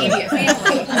of my immediate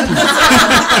family.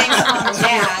 Thanks, Mom and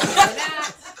Dad, for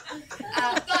that.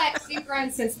 But we've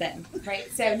grown since then, right?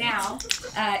 So now,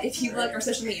 if you look, our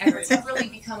social media efforts have really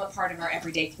become a part of our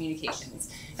everyday communications.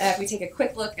 If we take a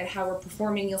quick look at how we're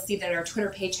performing, you'll see that our Twitter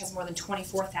page has more than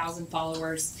 24,000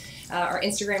 followers. Our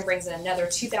Instagram brings in another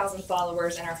 2,000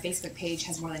 followers, and our Facebook page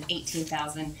has more than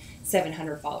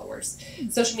 18,700 followers.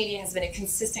 Social media has been a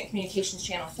consistent communications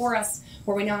channel for us,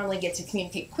 where we not only get to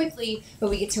communicate quickly, but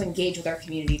we get to engage with our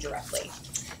community directly.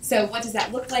 So what does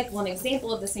that look like? Well, an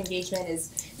example of this engagement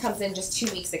comes in just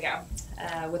 2 weeks ago.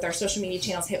 With our social media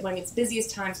channels hit one of its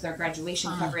busiest times with our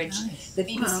graduation coverage. Nice. The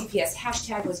VBCPS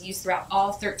hashtag was used throughout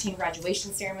all 13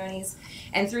 graduation ceremonies.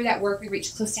 And through that work, we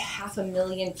reached close to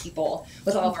 500,000 people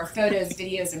with all of our photos,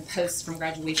 videos, and posts from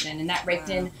graduation. And that raked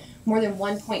in more than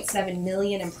 1.7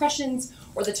 million impressions,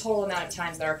 or the total amount of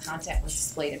times that our content was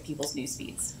displayed in people's news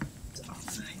feeds.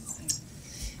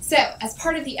 So, as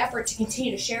part of the effort to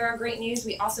continue to share our great news,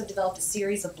 we also developed a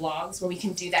series of blogs where we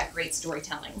can do that great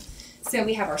storytelling. So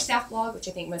we have our staff blog, which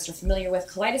I think most are familiar with,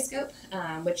 Kaleidoscope,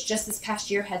 which just this past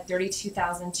year had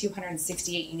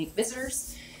 32,268 unique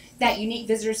visitors. That unique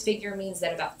visitors figure means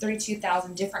that about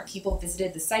 32,000 different people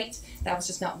visited the site. That was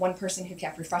just not one person who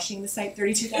kept refreshing the site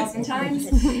 32,000 times.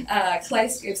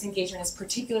 Kaleidoscope's engagement is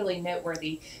particularly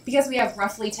noteworthy because we have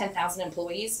roughly 10,000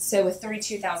 employees. So with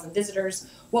 32,000 visitors,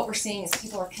 what we're seeing is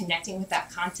people are connecting with that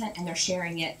content and they're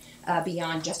sharing it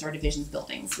beyond just our division's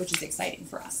buildings, which is exciting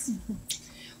for us.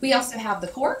 We also have the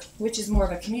Core, which is more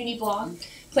of a community blog,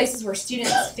 places where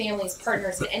students, families,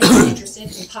 partners, and anyone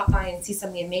interested can pop by and see some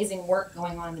of the amazing work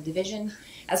going on in the division,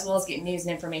 as well as get news and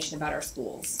information about our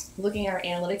schools. Looking at our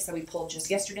analytics that we pulled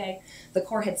just yesterday, the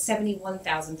Core had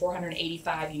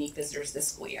 71,485 unique visitors this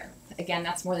school year. Again,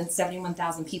 that's more than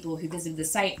 71,000 people who visited the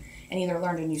site and either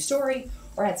learned a new story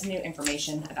or had some new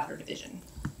information about our division.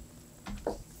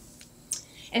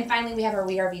 And finally, we have our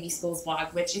We Are VB Schools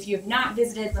blog, which if you have not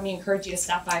visited, let me encourage you to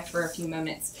stop by for a few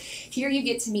moments. Here you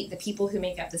get to meet the people who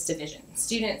make up this division.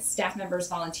 Students, staff members,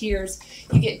 volunteers.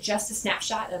 You get just a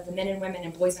snapshot of the men and women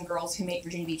and boys and girls who make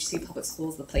Virginia Beach City Public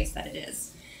Schools the place that it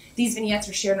is. These vignettes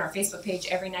are shared on our Facebook page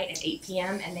every night at 8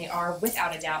 p.m. and they are,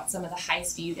 without a doubt, some of the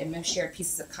highest viewed and most shared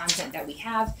pieces of content that we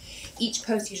have. Each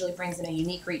post usually brings in a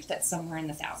unique reach that's somewhere in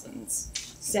the thousands.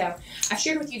 So I've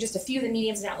shared with you just a few of the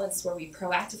mediums and outlets where we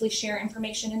proactively share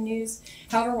information and news.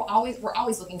 However, we're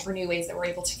always looking for new ways that we're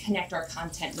able to connect our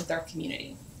content with our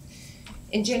community.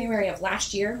 In January of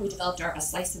last year, we developed our A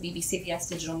Slice of VBCPS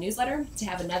digital newsletter to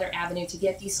have another avenue to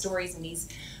get these stories and these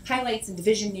highlights and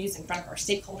division news in front of our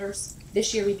stakeholders.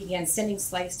 This year, we began sending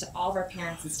Slice to all of our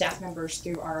parents and staff members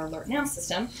through our Alert Now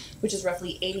system, which is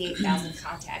roughly 88,000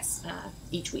 contacts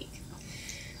each week.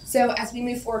 So as we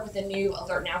move forward with the new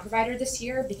Alert Now provider this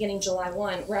year, beginning July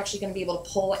 1, we're actually going to be able to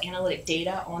pull analytic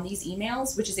data on these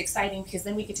emails, which is exciting because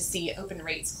then we get to see open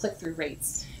rates, click-through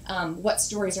rates, what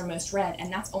stories are most read,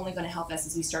 and that's only going to help us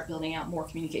as we start building out more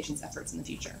communications efforts in the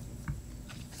future.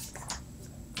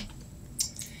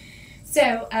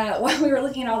 So while we were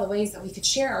looking at all the ways that we could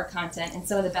share our content and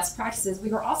some of the best practices, we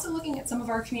were also looking at some of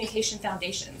our communication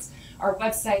foundations, our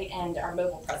website and our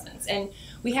mobile presence. And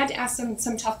we had to ask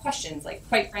some tough questions. Like,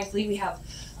 quite frankly, we have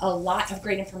a lot of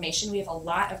great information. We have a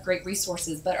lot of great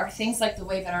resources, but are things like the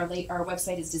way that our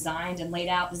website is designed and laid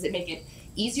out, does it make it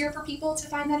easier for people to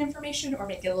find that information or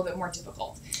make it a little bit more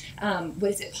difficult?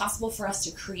 Was it possible for us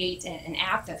to create an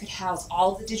app that could house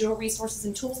all of the digital resources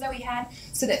and tools that we had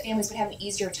so that families would have an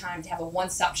easier time to have a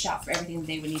one-stop shop for everything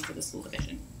they would need for the school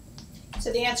division?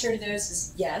 So the answer to those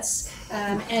is yes.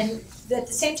 And at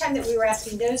the same time that we were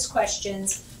asking those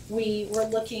questions, we were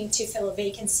looking to fill a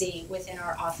vacancy within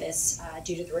our office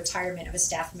due to the retirement of a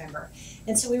staff member.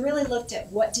 And so we really looked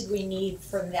at what did we need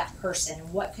from that person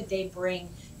and what could they bring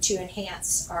to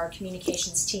enhance our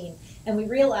communications team. And we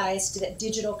realized that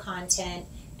digital content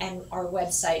and our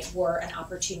website were an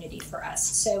opportunity for us.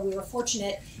 So we were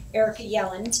fortunate. Erica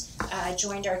Yelland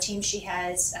joined our team. She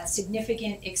has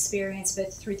significant experience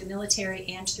both through the military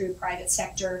and through private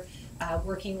sector,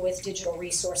 working with digital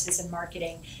resources and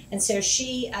marketing. And so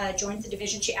she joined the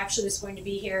division. She actually was going to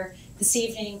be here this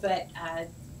evening, but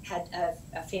had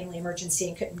a family emergency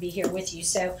and couldn't be here with you.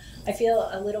 So I feel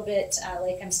a little bit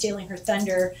like I'm stealing her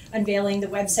thunder, unveiling the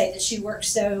website that she worked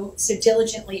so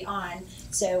diligently on.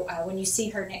 So when you see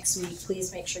her next week,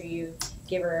 please make sure you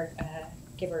give her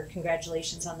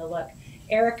congratulations on the look.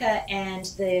 Erica and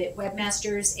the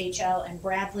webmasters, HL and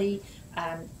Bradley,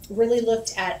 really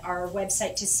looked at our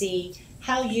website to see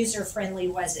how user-friendly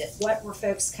was it? What were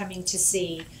folks coming to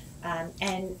see?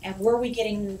 And were we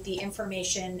getting the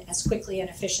information as quickly and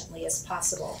efficiently as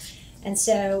possible? And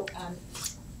so,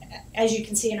 as you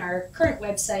can see in our current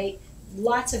website,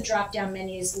 lots of drop-down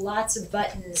menus, lots of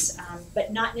buttons,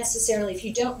 but not necessarily, if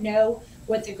you don't know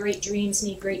what the Great Dreams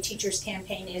Need Great Teachers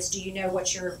campaign is, do you know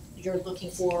what you're looking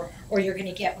for or you're going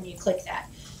to get when you click that?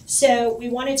 So we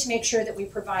wanted to make sure that we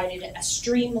provided a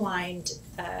streamlined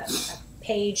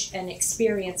page and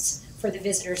experience for the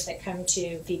visitors that come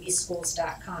to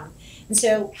vbschools.com. And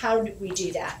so how did we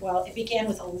do that? Well, it began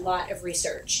with a lot of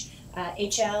research.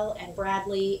 HL and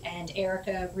Bradley and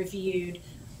Erica reviewed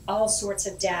all sorts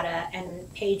of data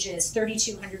and pages,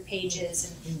 3,200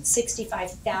 pages and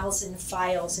 65,000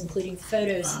 files, including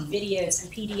photos and videos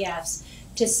and PDFs,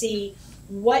 to see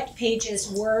what pages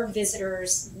were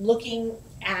visitors looking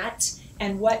at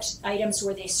and what items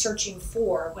were they searching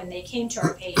for when they came to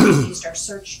our page and used our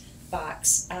search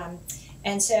box.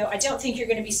 And so I don't think you're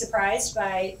going to be surprised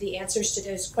by the answers to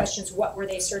those questions. What were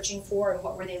they searching for and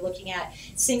what were they looking at?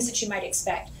 It's things that you might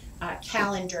expect.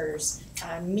 Calendars,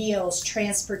 meals,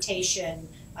 transportation,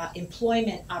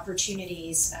 employment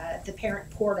opportunities, the parent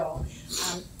portal.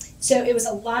 So it was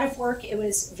a lot of work. It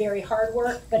was very hard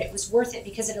work, but it was worth it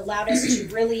because it allowed us to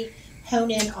really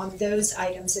hone in on those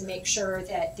items and make sure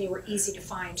that they were easy to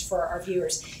find for our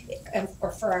viewers or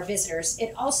for our visitors.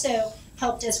 It also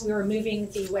helped as we were moving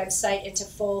the website into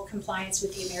full compliance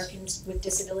with the Americans with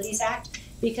Disabilities Act,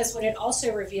 because what it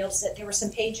also revealed is that there were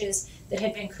some pages that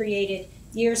had been created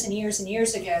years and years and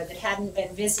years ago that hadn't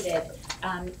been visited.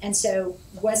 And so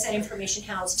was that information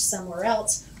housed somewhere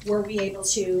else? Were we able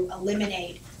to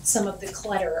eliminate some of the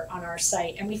clutter on our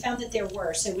site? And we found that there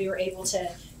were, so we were able to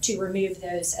remove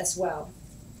those as well.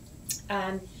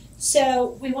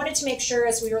 So we wanted to make sure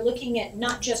as we were looking at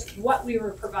not just what we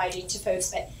were providing to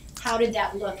folks, but how did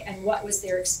that look and what was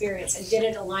their experience, and did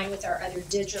it align with our other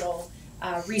digital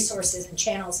resources and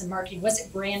channels and marketing? Was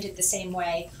it branded the same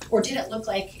way, or did it look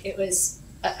like it was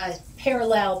a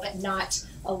parallel but not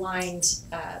aligned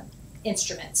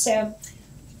instrument? So,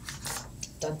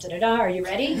 dun-da-da-da, are you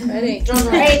ready? Ready. All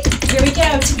right, here we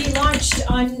go. To be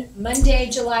launched on Monday,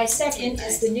 July 2nd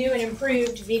is the new and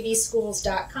improved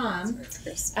vbschools.com.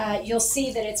 You'll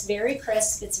see that it's very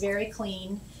crisp, it's very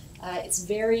clean, it's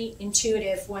very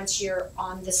intuitive once you're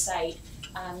on the site.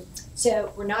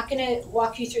 So we're not going to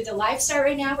walk you through the live start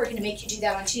right now. We're going to make you do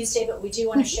that on Tuesday, but we do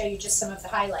want to show you just some of the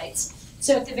highlights.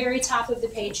 So at the very top of the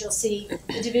page, you'll see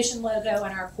the division logo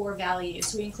and our core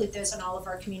values. We include those on all of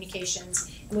our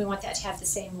communications, and we want that to have the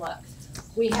same look.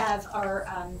 We have our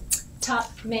top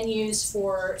menus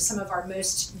for some of our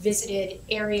most visited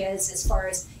areas as far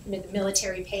as the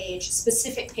military page,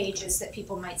 specific pages that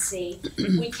people might see.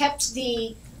 We kept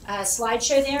the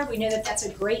slideshow there. We know that that's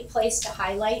a great place to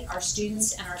highlight our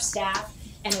students and our staff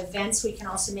and events. We can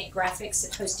also make graphics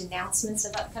that post announcements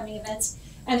of upcoming events.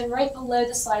 And then right below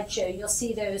the slideshow, you'll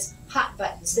see those hot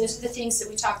buttons. Those are the things that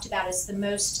we talked about as the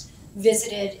most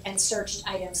visited and searched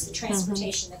items: the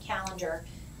transportation, the calendar,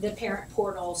 the parent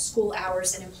portal, school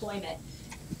hours, and employment.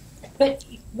 But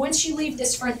once you leave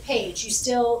this front page, you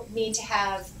still need to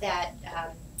have that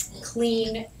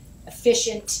clean,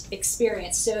 efficient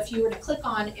experience. So if you were to click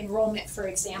on enrollment, for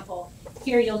example,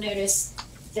 here you'll notice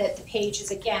that the page is,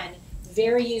 again,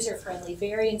 very user-friendly,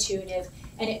 very intuitive,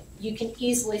 and you can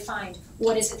easily find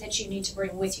what is it that you need to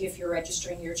bring with you if you're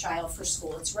registering your child for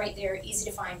school. It's right there, easy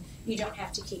to find. You don't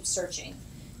have to keep searching.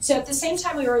 So at the same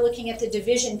time we were looking at the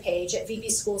division page at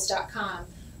vbschools.com,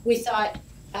 we thought,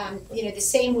 the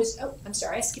same was, oh, I'm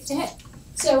sorry, I skipped ahead.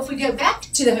 So if we go back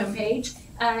to the home page,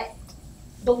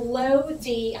 below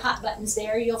the hot buttons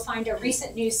there, you'll find a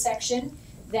recent news section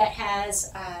that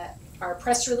has our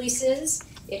press releases.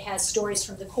 It has stories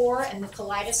from the core and the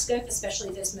kaleidoscope, especially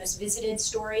those most visited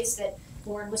stories that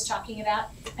Lauren was talking about.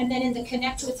 And then in the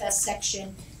Connect With Us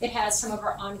section, it has some of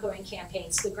our ongoing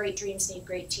campaigns: the Great Dreams Need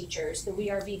Great Teachers, the We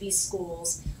Are VB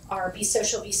Schools, our Be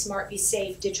Social, Be Smart, Be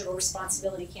Safe digital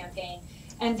responsibility campaign.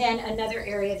 And then another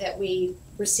area that we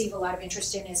receive a lot of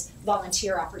interest in is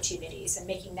volunteer opportunities and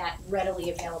making that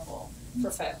readily available for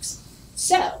folks.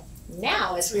 So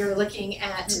now, as we were looking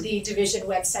at the division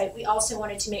website, we also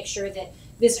wanted to make sure that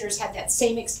visitors had that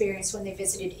same experience when they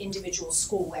visited individual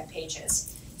school web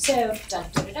pages. So,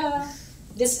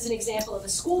 this is an example of a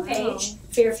school page,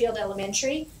 Fairfield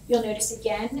Elementary. You'll notice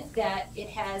again that it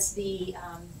has the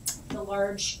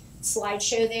large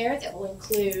slideshow there that will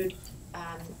include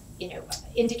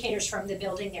indicators from the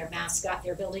building, their mascot,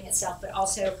 their building itself, but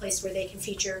also a place where they can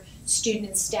feature student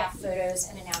and staff photos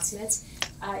and announcements.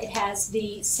 It has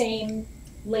the same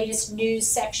latest news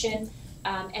section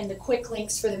and the quick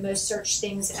links for the most searched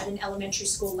things at an elementary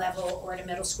school level or at a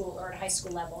middle school or at a high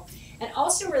school level. And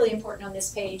also really important on this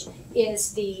page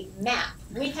is the map.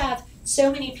 We have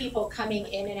so many people coming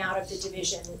in and out of the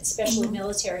division, especially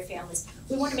military families.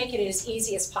 We want to make it as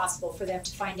easy as possible for them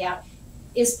to find out,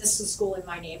 is this a school in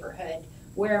my neighborhood?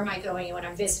 Where am I going when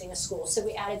I'm visiting a school? So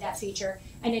we added that feature,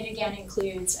 and it again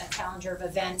includes a calendar of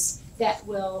events that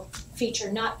will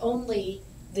feature not only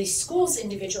the school's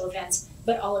individual events,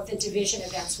 but all of the division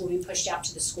events will be pushed out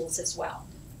to the schools as well.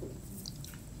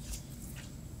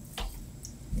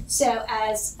 So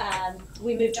as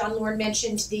we moved on, Lauren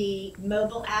mentioned the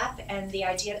mobile app and the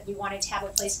idea that we wanted to have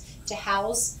a place to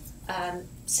house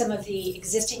some of the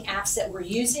existing apps that we're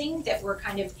using that were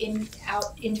kind of out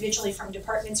individually from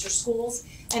departments or schools,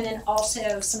 and then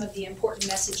also some of the important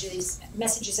messages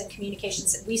and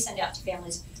communications that we send out to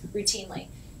families routinely.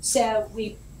 So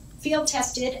we field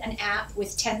tested an app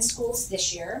with 10 schools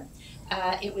this year.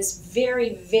 It was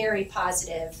very, very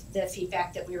positive, the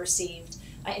feedback that we received.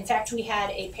 In fact, we had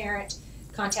a parent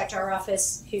contact our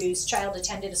office whose child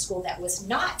attended a school that was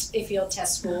not a field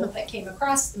test school that came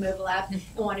across the mobile app and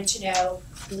wanted to know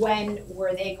when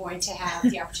were they going to have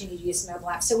the opportunity to use the mobile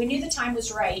app. So we knew the time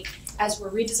was right as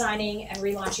we're redesigning and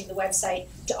relaunching the website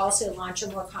to also launch a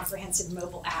more comprehensive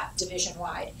mobile app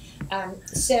division-wide.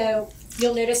 So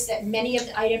you'll notice that many of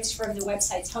the items from the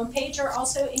website's homepage are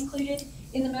also included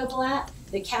in the mobile app,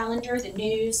 the calendar, the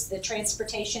news, the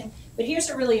transportation. But here's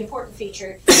a really important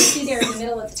feature. You see there in the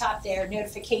middle at the top there,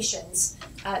 notifications.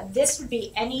 This would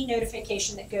be any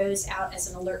notification that goes out as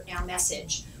an Alert Now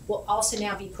message will also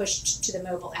now be pushed to the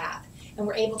mobile app. And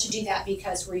we're able to do that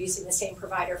because we're using the same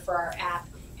provider for our app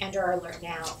and our Alert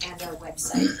Now and our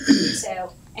website.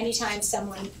 So anytime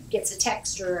someone gets a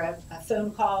text or a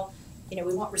phone call, we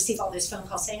won't receive all those phone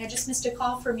calls saying, I just missed a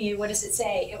call from you. What does it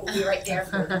say? It will be right there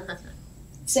for them.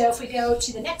 So if we go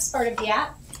to the next part of the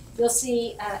app, you'll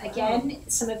see, again,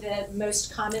 some of the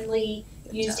most commonly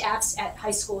used apps at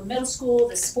high school and middle school,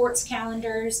 the sports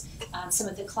calendars, some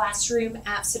of the classroom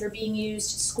apps that are being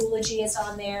used, Schoology is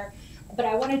on there. But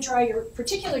I want to draw your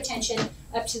particular attention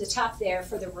up to the top there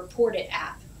for the Report It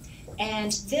app.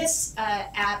 And this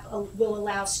app will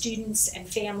allow students and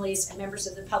families and members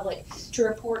of the public to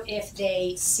report if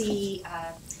they see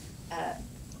a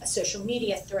social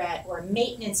media threat or a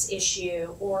maintenance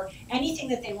issue or anything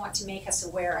that they want to make us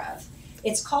aware of.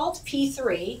 It's called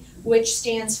P3, which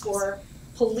stands for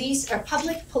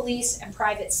Public, Police, and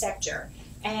Private Sector.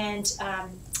 And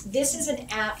this is an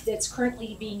app that's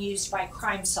currently being used by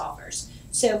Crime Solvers.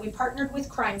 So we partnered with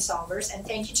Crime Solvers, and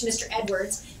thank you to Mr.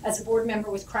 Edwards as a board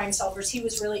member with Crime Solvers. He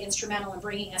was really instrumental in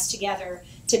bringing us together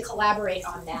to collaborate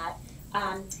on that.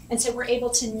 And so we're able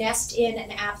to nest in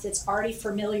an app that's already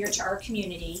familiar to our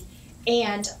community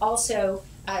and also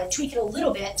tweak it a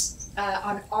little bit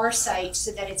on our site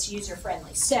so that it's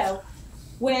user-friendly. So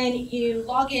when you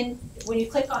log in, when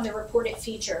you click on the Report It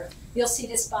feature, you'll see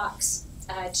this box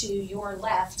to your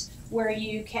left where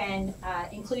you can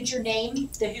include your name,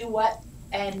 the who, what,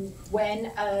 and when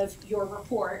of your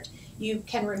report. You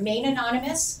can remain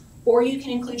anonymous, or you can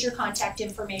include your contact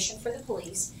information for the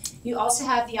police. You also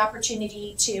have the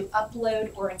opportunity to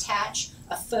upload or attach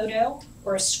a photo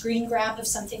or a screen grab of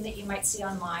something that you might see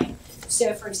online.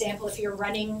 So for example, if you're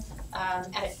running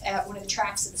at one of the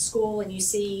tracks at the school and you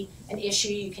see an issue,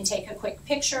 you can take a quick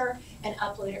picture and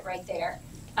upload it right there.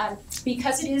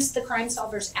 Because it is the Crime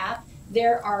Solvers app,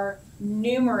 there are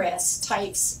numerous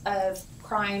types of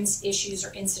crimes, issues,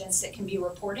 or incidents that can be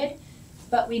reported.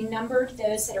 But we numbered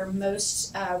those that are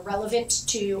most relevant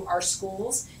to our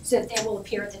schools so that they will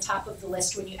appear at the top of the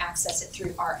list when you access it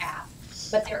through our app.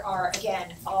 But there are,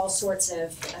 again, all sorts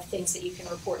of things that you can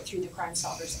report through the Crime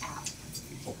Solvers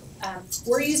app.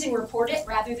 We're using Report It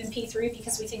rather than P3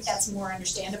 because we think that's more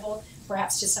understandable,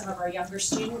 perhaps to some of our younger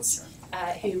students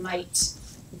who might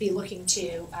be looking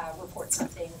to report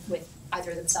something with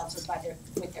either themselves or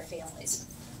with their families.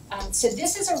 So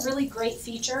this is a really great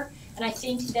feature, and I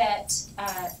think that,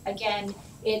 again,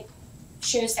 it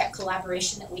shows that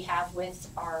collaboration that we have with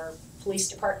our police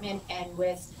department and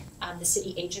with the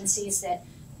city agencies that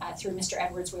through Mr.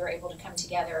 Edwards we were able to come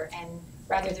together and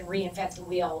rather than reinvent the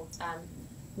wheel,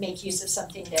 make use of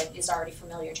something that is already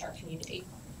familiar to our community.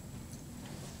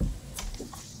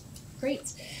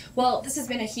 Great. Well, this has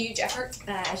been a huge effort,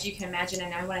 as you can imagine,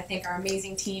 and I want to thank our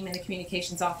amazing team in the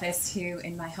communications office who,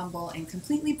 in my humble and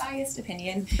completely biased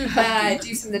opinion,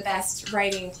 do some of the best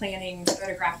writing, planning,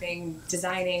 photographing,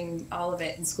 designing, all of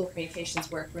it, and school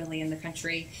communications work really in the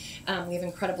country. We have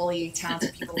incredibly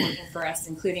talented people working for us,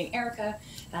 including Erica,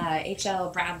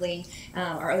 HL, Bradley,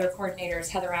 our other coordinators,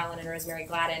 Heather Allen and Rosemary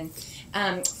Gladden.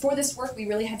 For this work, we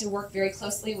really had to work very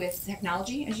closely with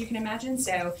technology, as you can imagine.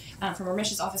 So from our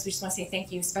missions office, we just want to say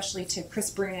thank you, especially to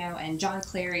Chris Bruno and John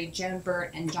Clary, Joan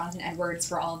Burt, and Jonathan Edwards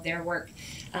for all of their work,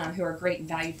 who are great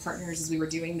valued partners as we were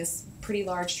doing this pretty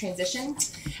large transition.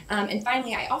 And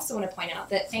finally, I also want to point out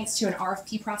that thanks to an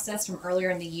RFP process from earlier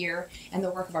in the year and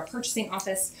the work of our purchasing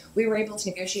office, we were able to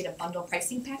negotiate a bundle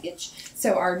pricing package.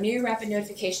 So our new rapid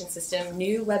notification system,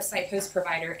 new website host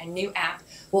provider, and new app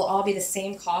will all be the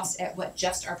same cost at what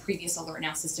just our previous Alert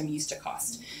Now system used to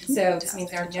cost. So this means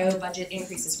there are no budget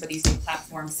increases for these new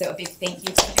platforms. So a big thank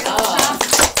you to the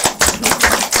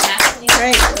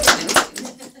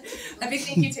A big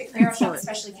thank you to Claire Shop,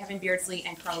 especially Kevin Beardsley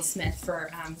and Carla Smith for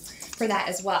that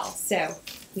as well. So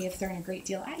we have thrown a great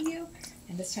deal at you,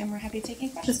 and this time we're happy to take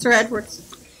any questions. Mr.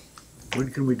 Edwards.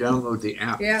 When can we download the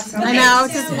app? Yeah, I know. I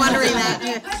was just wondering that.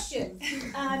 Yeah. Question: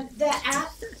 the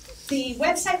app, the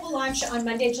website will launch on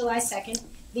Monday, July 2nd.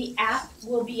 The app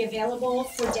will be available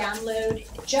for download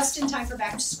just in time for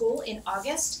back to school in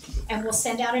August, and we'll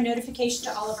send out a notification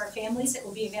to all of our families. It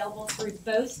will be available through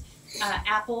both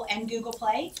Apple and Google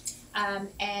Play.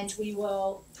 And we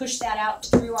will push that out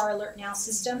through our Alert Now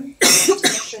system to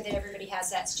make sure that everybody has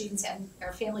that, students and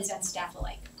or families and staff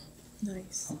alike.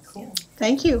 Nice. Cool.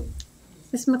 Thank you.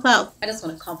 Ms. McLeod. I just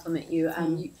want to compliment you.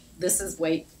 This is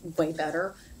way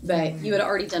better, but you had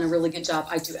already done a really good job.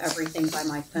 I do everything by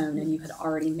my phone, and you had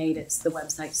already made the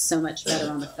website so much better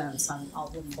on the phone, so I'll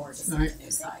look forward to seeing the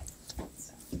new site.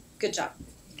 So, good job.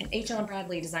 And HL and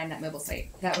Bradley designed that mobile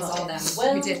site. That was all them.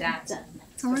 Well we did that. Done.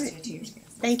 All right.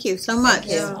 Thank you so much.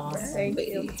 Thank you. Awesome. Thank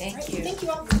you. Thank you. Thank you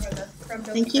all for the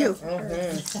Thank you.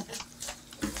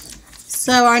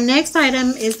 So our next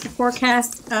item is the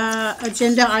forecast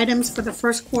agenda items for the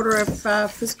first quarter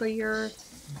of fiscal year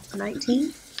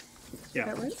 19. Yeah,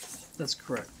 Is that right? that's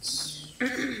correct.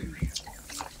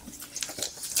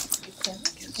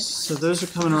 So those are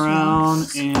coming around,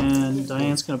 and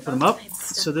Diane's going to put them up.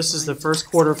 So this is the first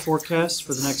quarter forecast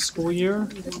for the next school year.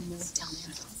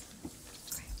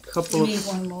 Couple You of need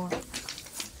one more.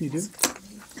 You do?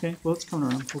 Okay, well it's coming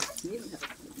around. We'll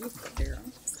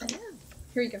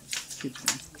Here you go. keep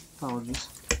going. Apologies.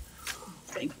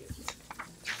 Thank you.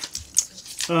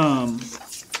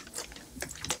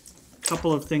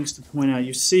 Couple of things to point out.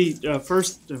 You see,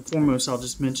 first and foremost, I'll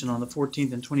just mention on the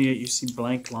 14th and 28th, you see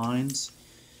blank lines.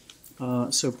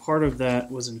 So part of that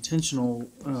was intentional.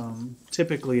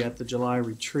 Typically at the July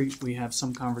retreat, we have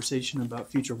some conversation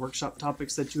about future workshop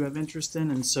topics that you have interest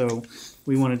in, and so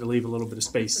we wanted to leave a little bit of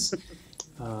space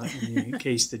in the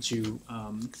case that you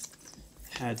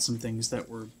had some things that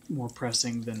were more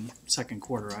pressing than second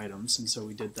quarter items, and so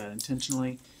we did that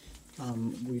intentionally.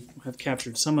 We have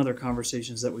captured some other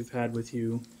conversations that we've had with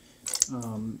you,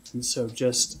 and so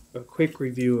just a quick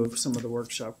review of some of the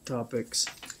workshop topics.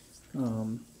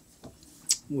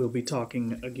 We'll be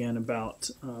talking again about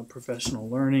professional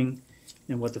learning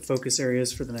and what the focus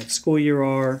areas for the next school year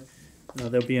are.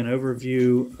 There'll be an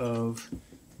overview of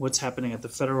what's happening at the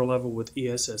federal level with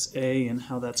ESSA and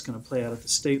how that's going to play out at the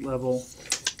state level.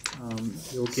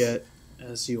 You'll get,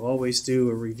 as you always do,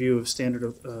 a review of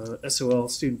standard SOL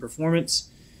student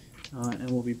performance,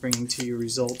 and we'll be bringing to you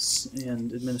results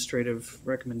and administrative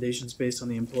recommendations based on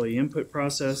the employee input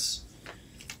process.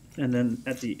 And then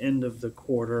at the end of the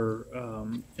quarter,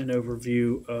 an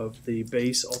overview of the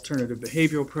BASE alternative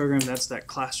behavioral program. That's that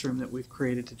classroom that we've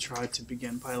created to try to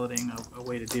begin piloting a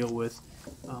way to deal with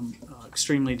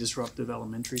extremely disruptive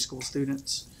elementary school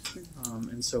students.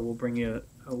 And so we'll bring you,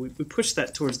 we pushed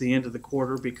that towards the end of the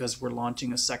quarter because we're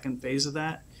launching a second phase of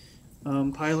that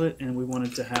pilot, and we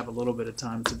wanted to have a little bit of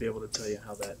time to be able to tell you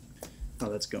how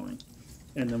that's going.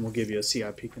 And then we'll give you a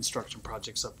CIP construction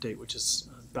projects update, which is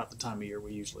about the time of year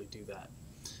we usually do that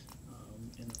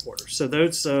in the quarter. So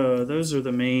those are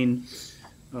the main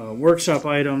workshop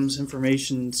items.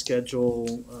 Information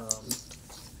schedule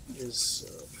is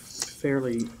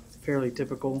fairly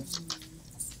typical.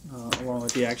 along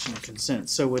with the action and consent.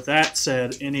 So with that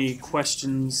said, any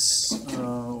questions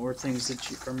or things that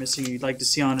you are missing you'd like to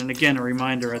see on? And again, a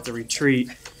reminder at the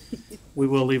retreat, we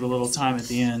will leave a little time at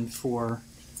the end for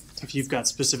if you've got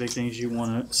specific things you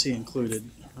want to see included,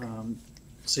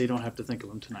 so you don't have to think of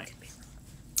them tonight.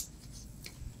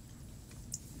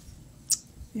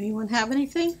 Anyone have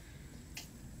anything?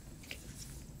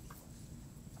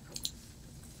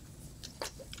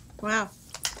 Wow.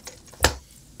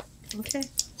 Okay.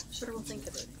 Sure, we'll think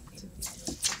of it.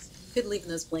 Could leave in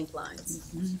those blank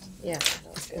lines. Yeah,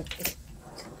 that was good.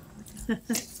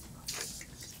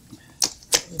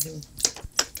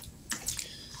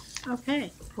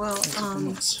 Okay, well,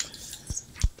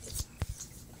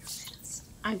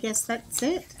 I guess that's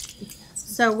it.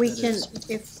 So we can,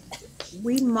 if,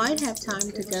 we might have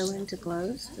time to go into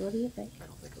close. What do you think?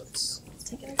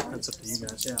 That's up to you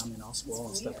guys. Yeah, I mean, I'll spoil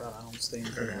and step out. I don't stay in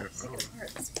for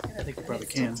that. I think we probably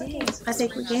can. I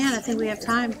think we can. I think we have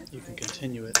time. You can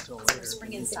continue it until later.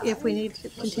 If we need to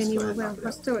continue, we will.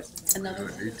 Let's do it. I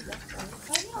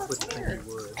would think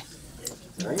we would.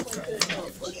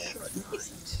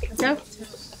 Go.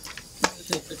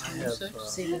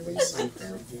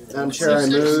 Madam Chair, I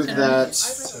move that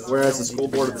whereas the school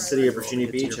board of the city of Virginia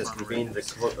Beach has convened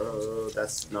the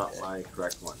that's not my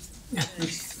correct one.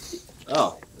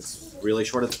 Oh, it's really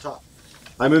short at the top.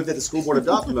 I move that the school board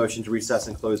adopt a motion to recess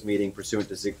and close meeting pursuant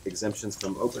to exemptions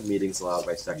from open meetings allowed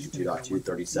by section 2.2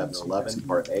 3711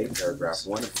 part A paragraph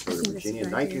 1 of the Code of Virginia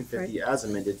 1950 as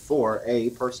amended for A,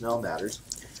 personnel matters,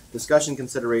 discussion,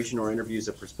 consideration, or interviews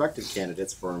of prospective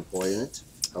candidates for employment,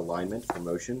 alignment,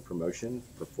 promotion,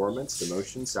 performance,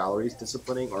 demotion, salaries,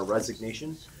 disciplining, or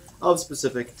resignation of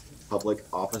specific public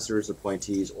officers,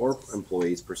 appointees, or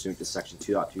employees pursuant to section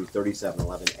 2.2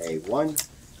 3711A1,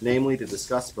 namely to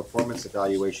discuss the performance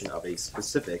evaluation of a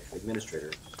specific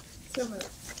administrator. So moved.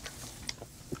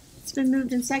 It's been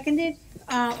moved and seconded.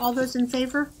 All those in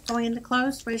favor going into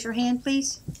close, raise your hand,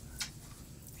 please.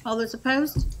 All those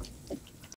opposed?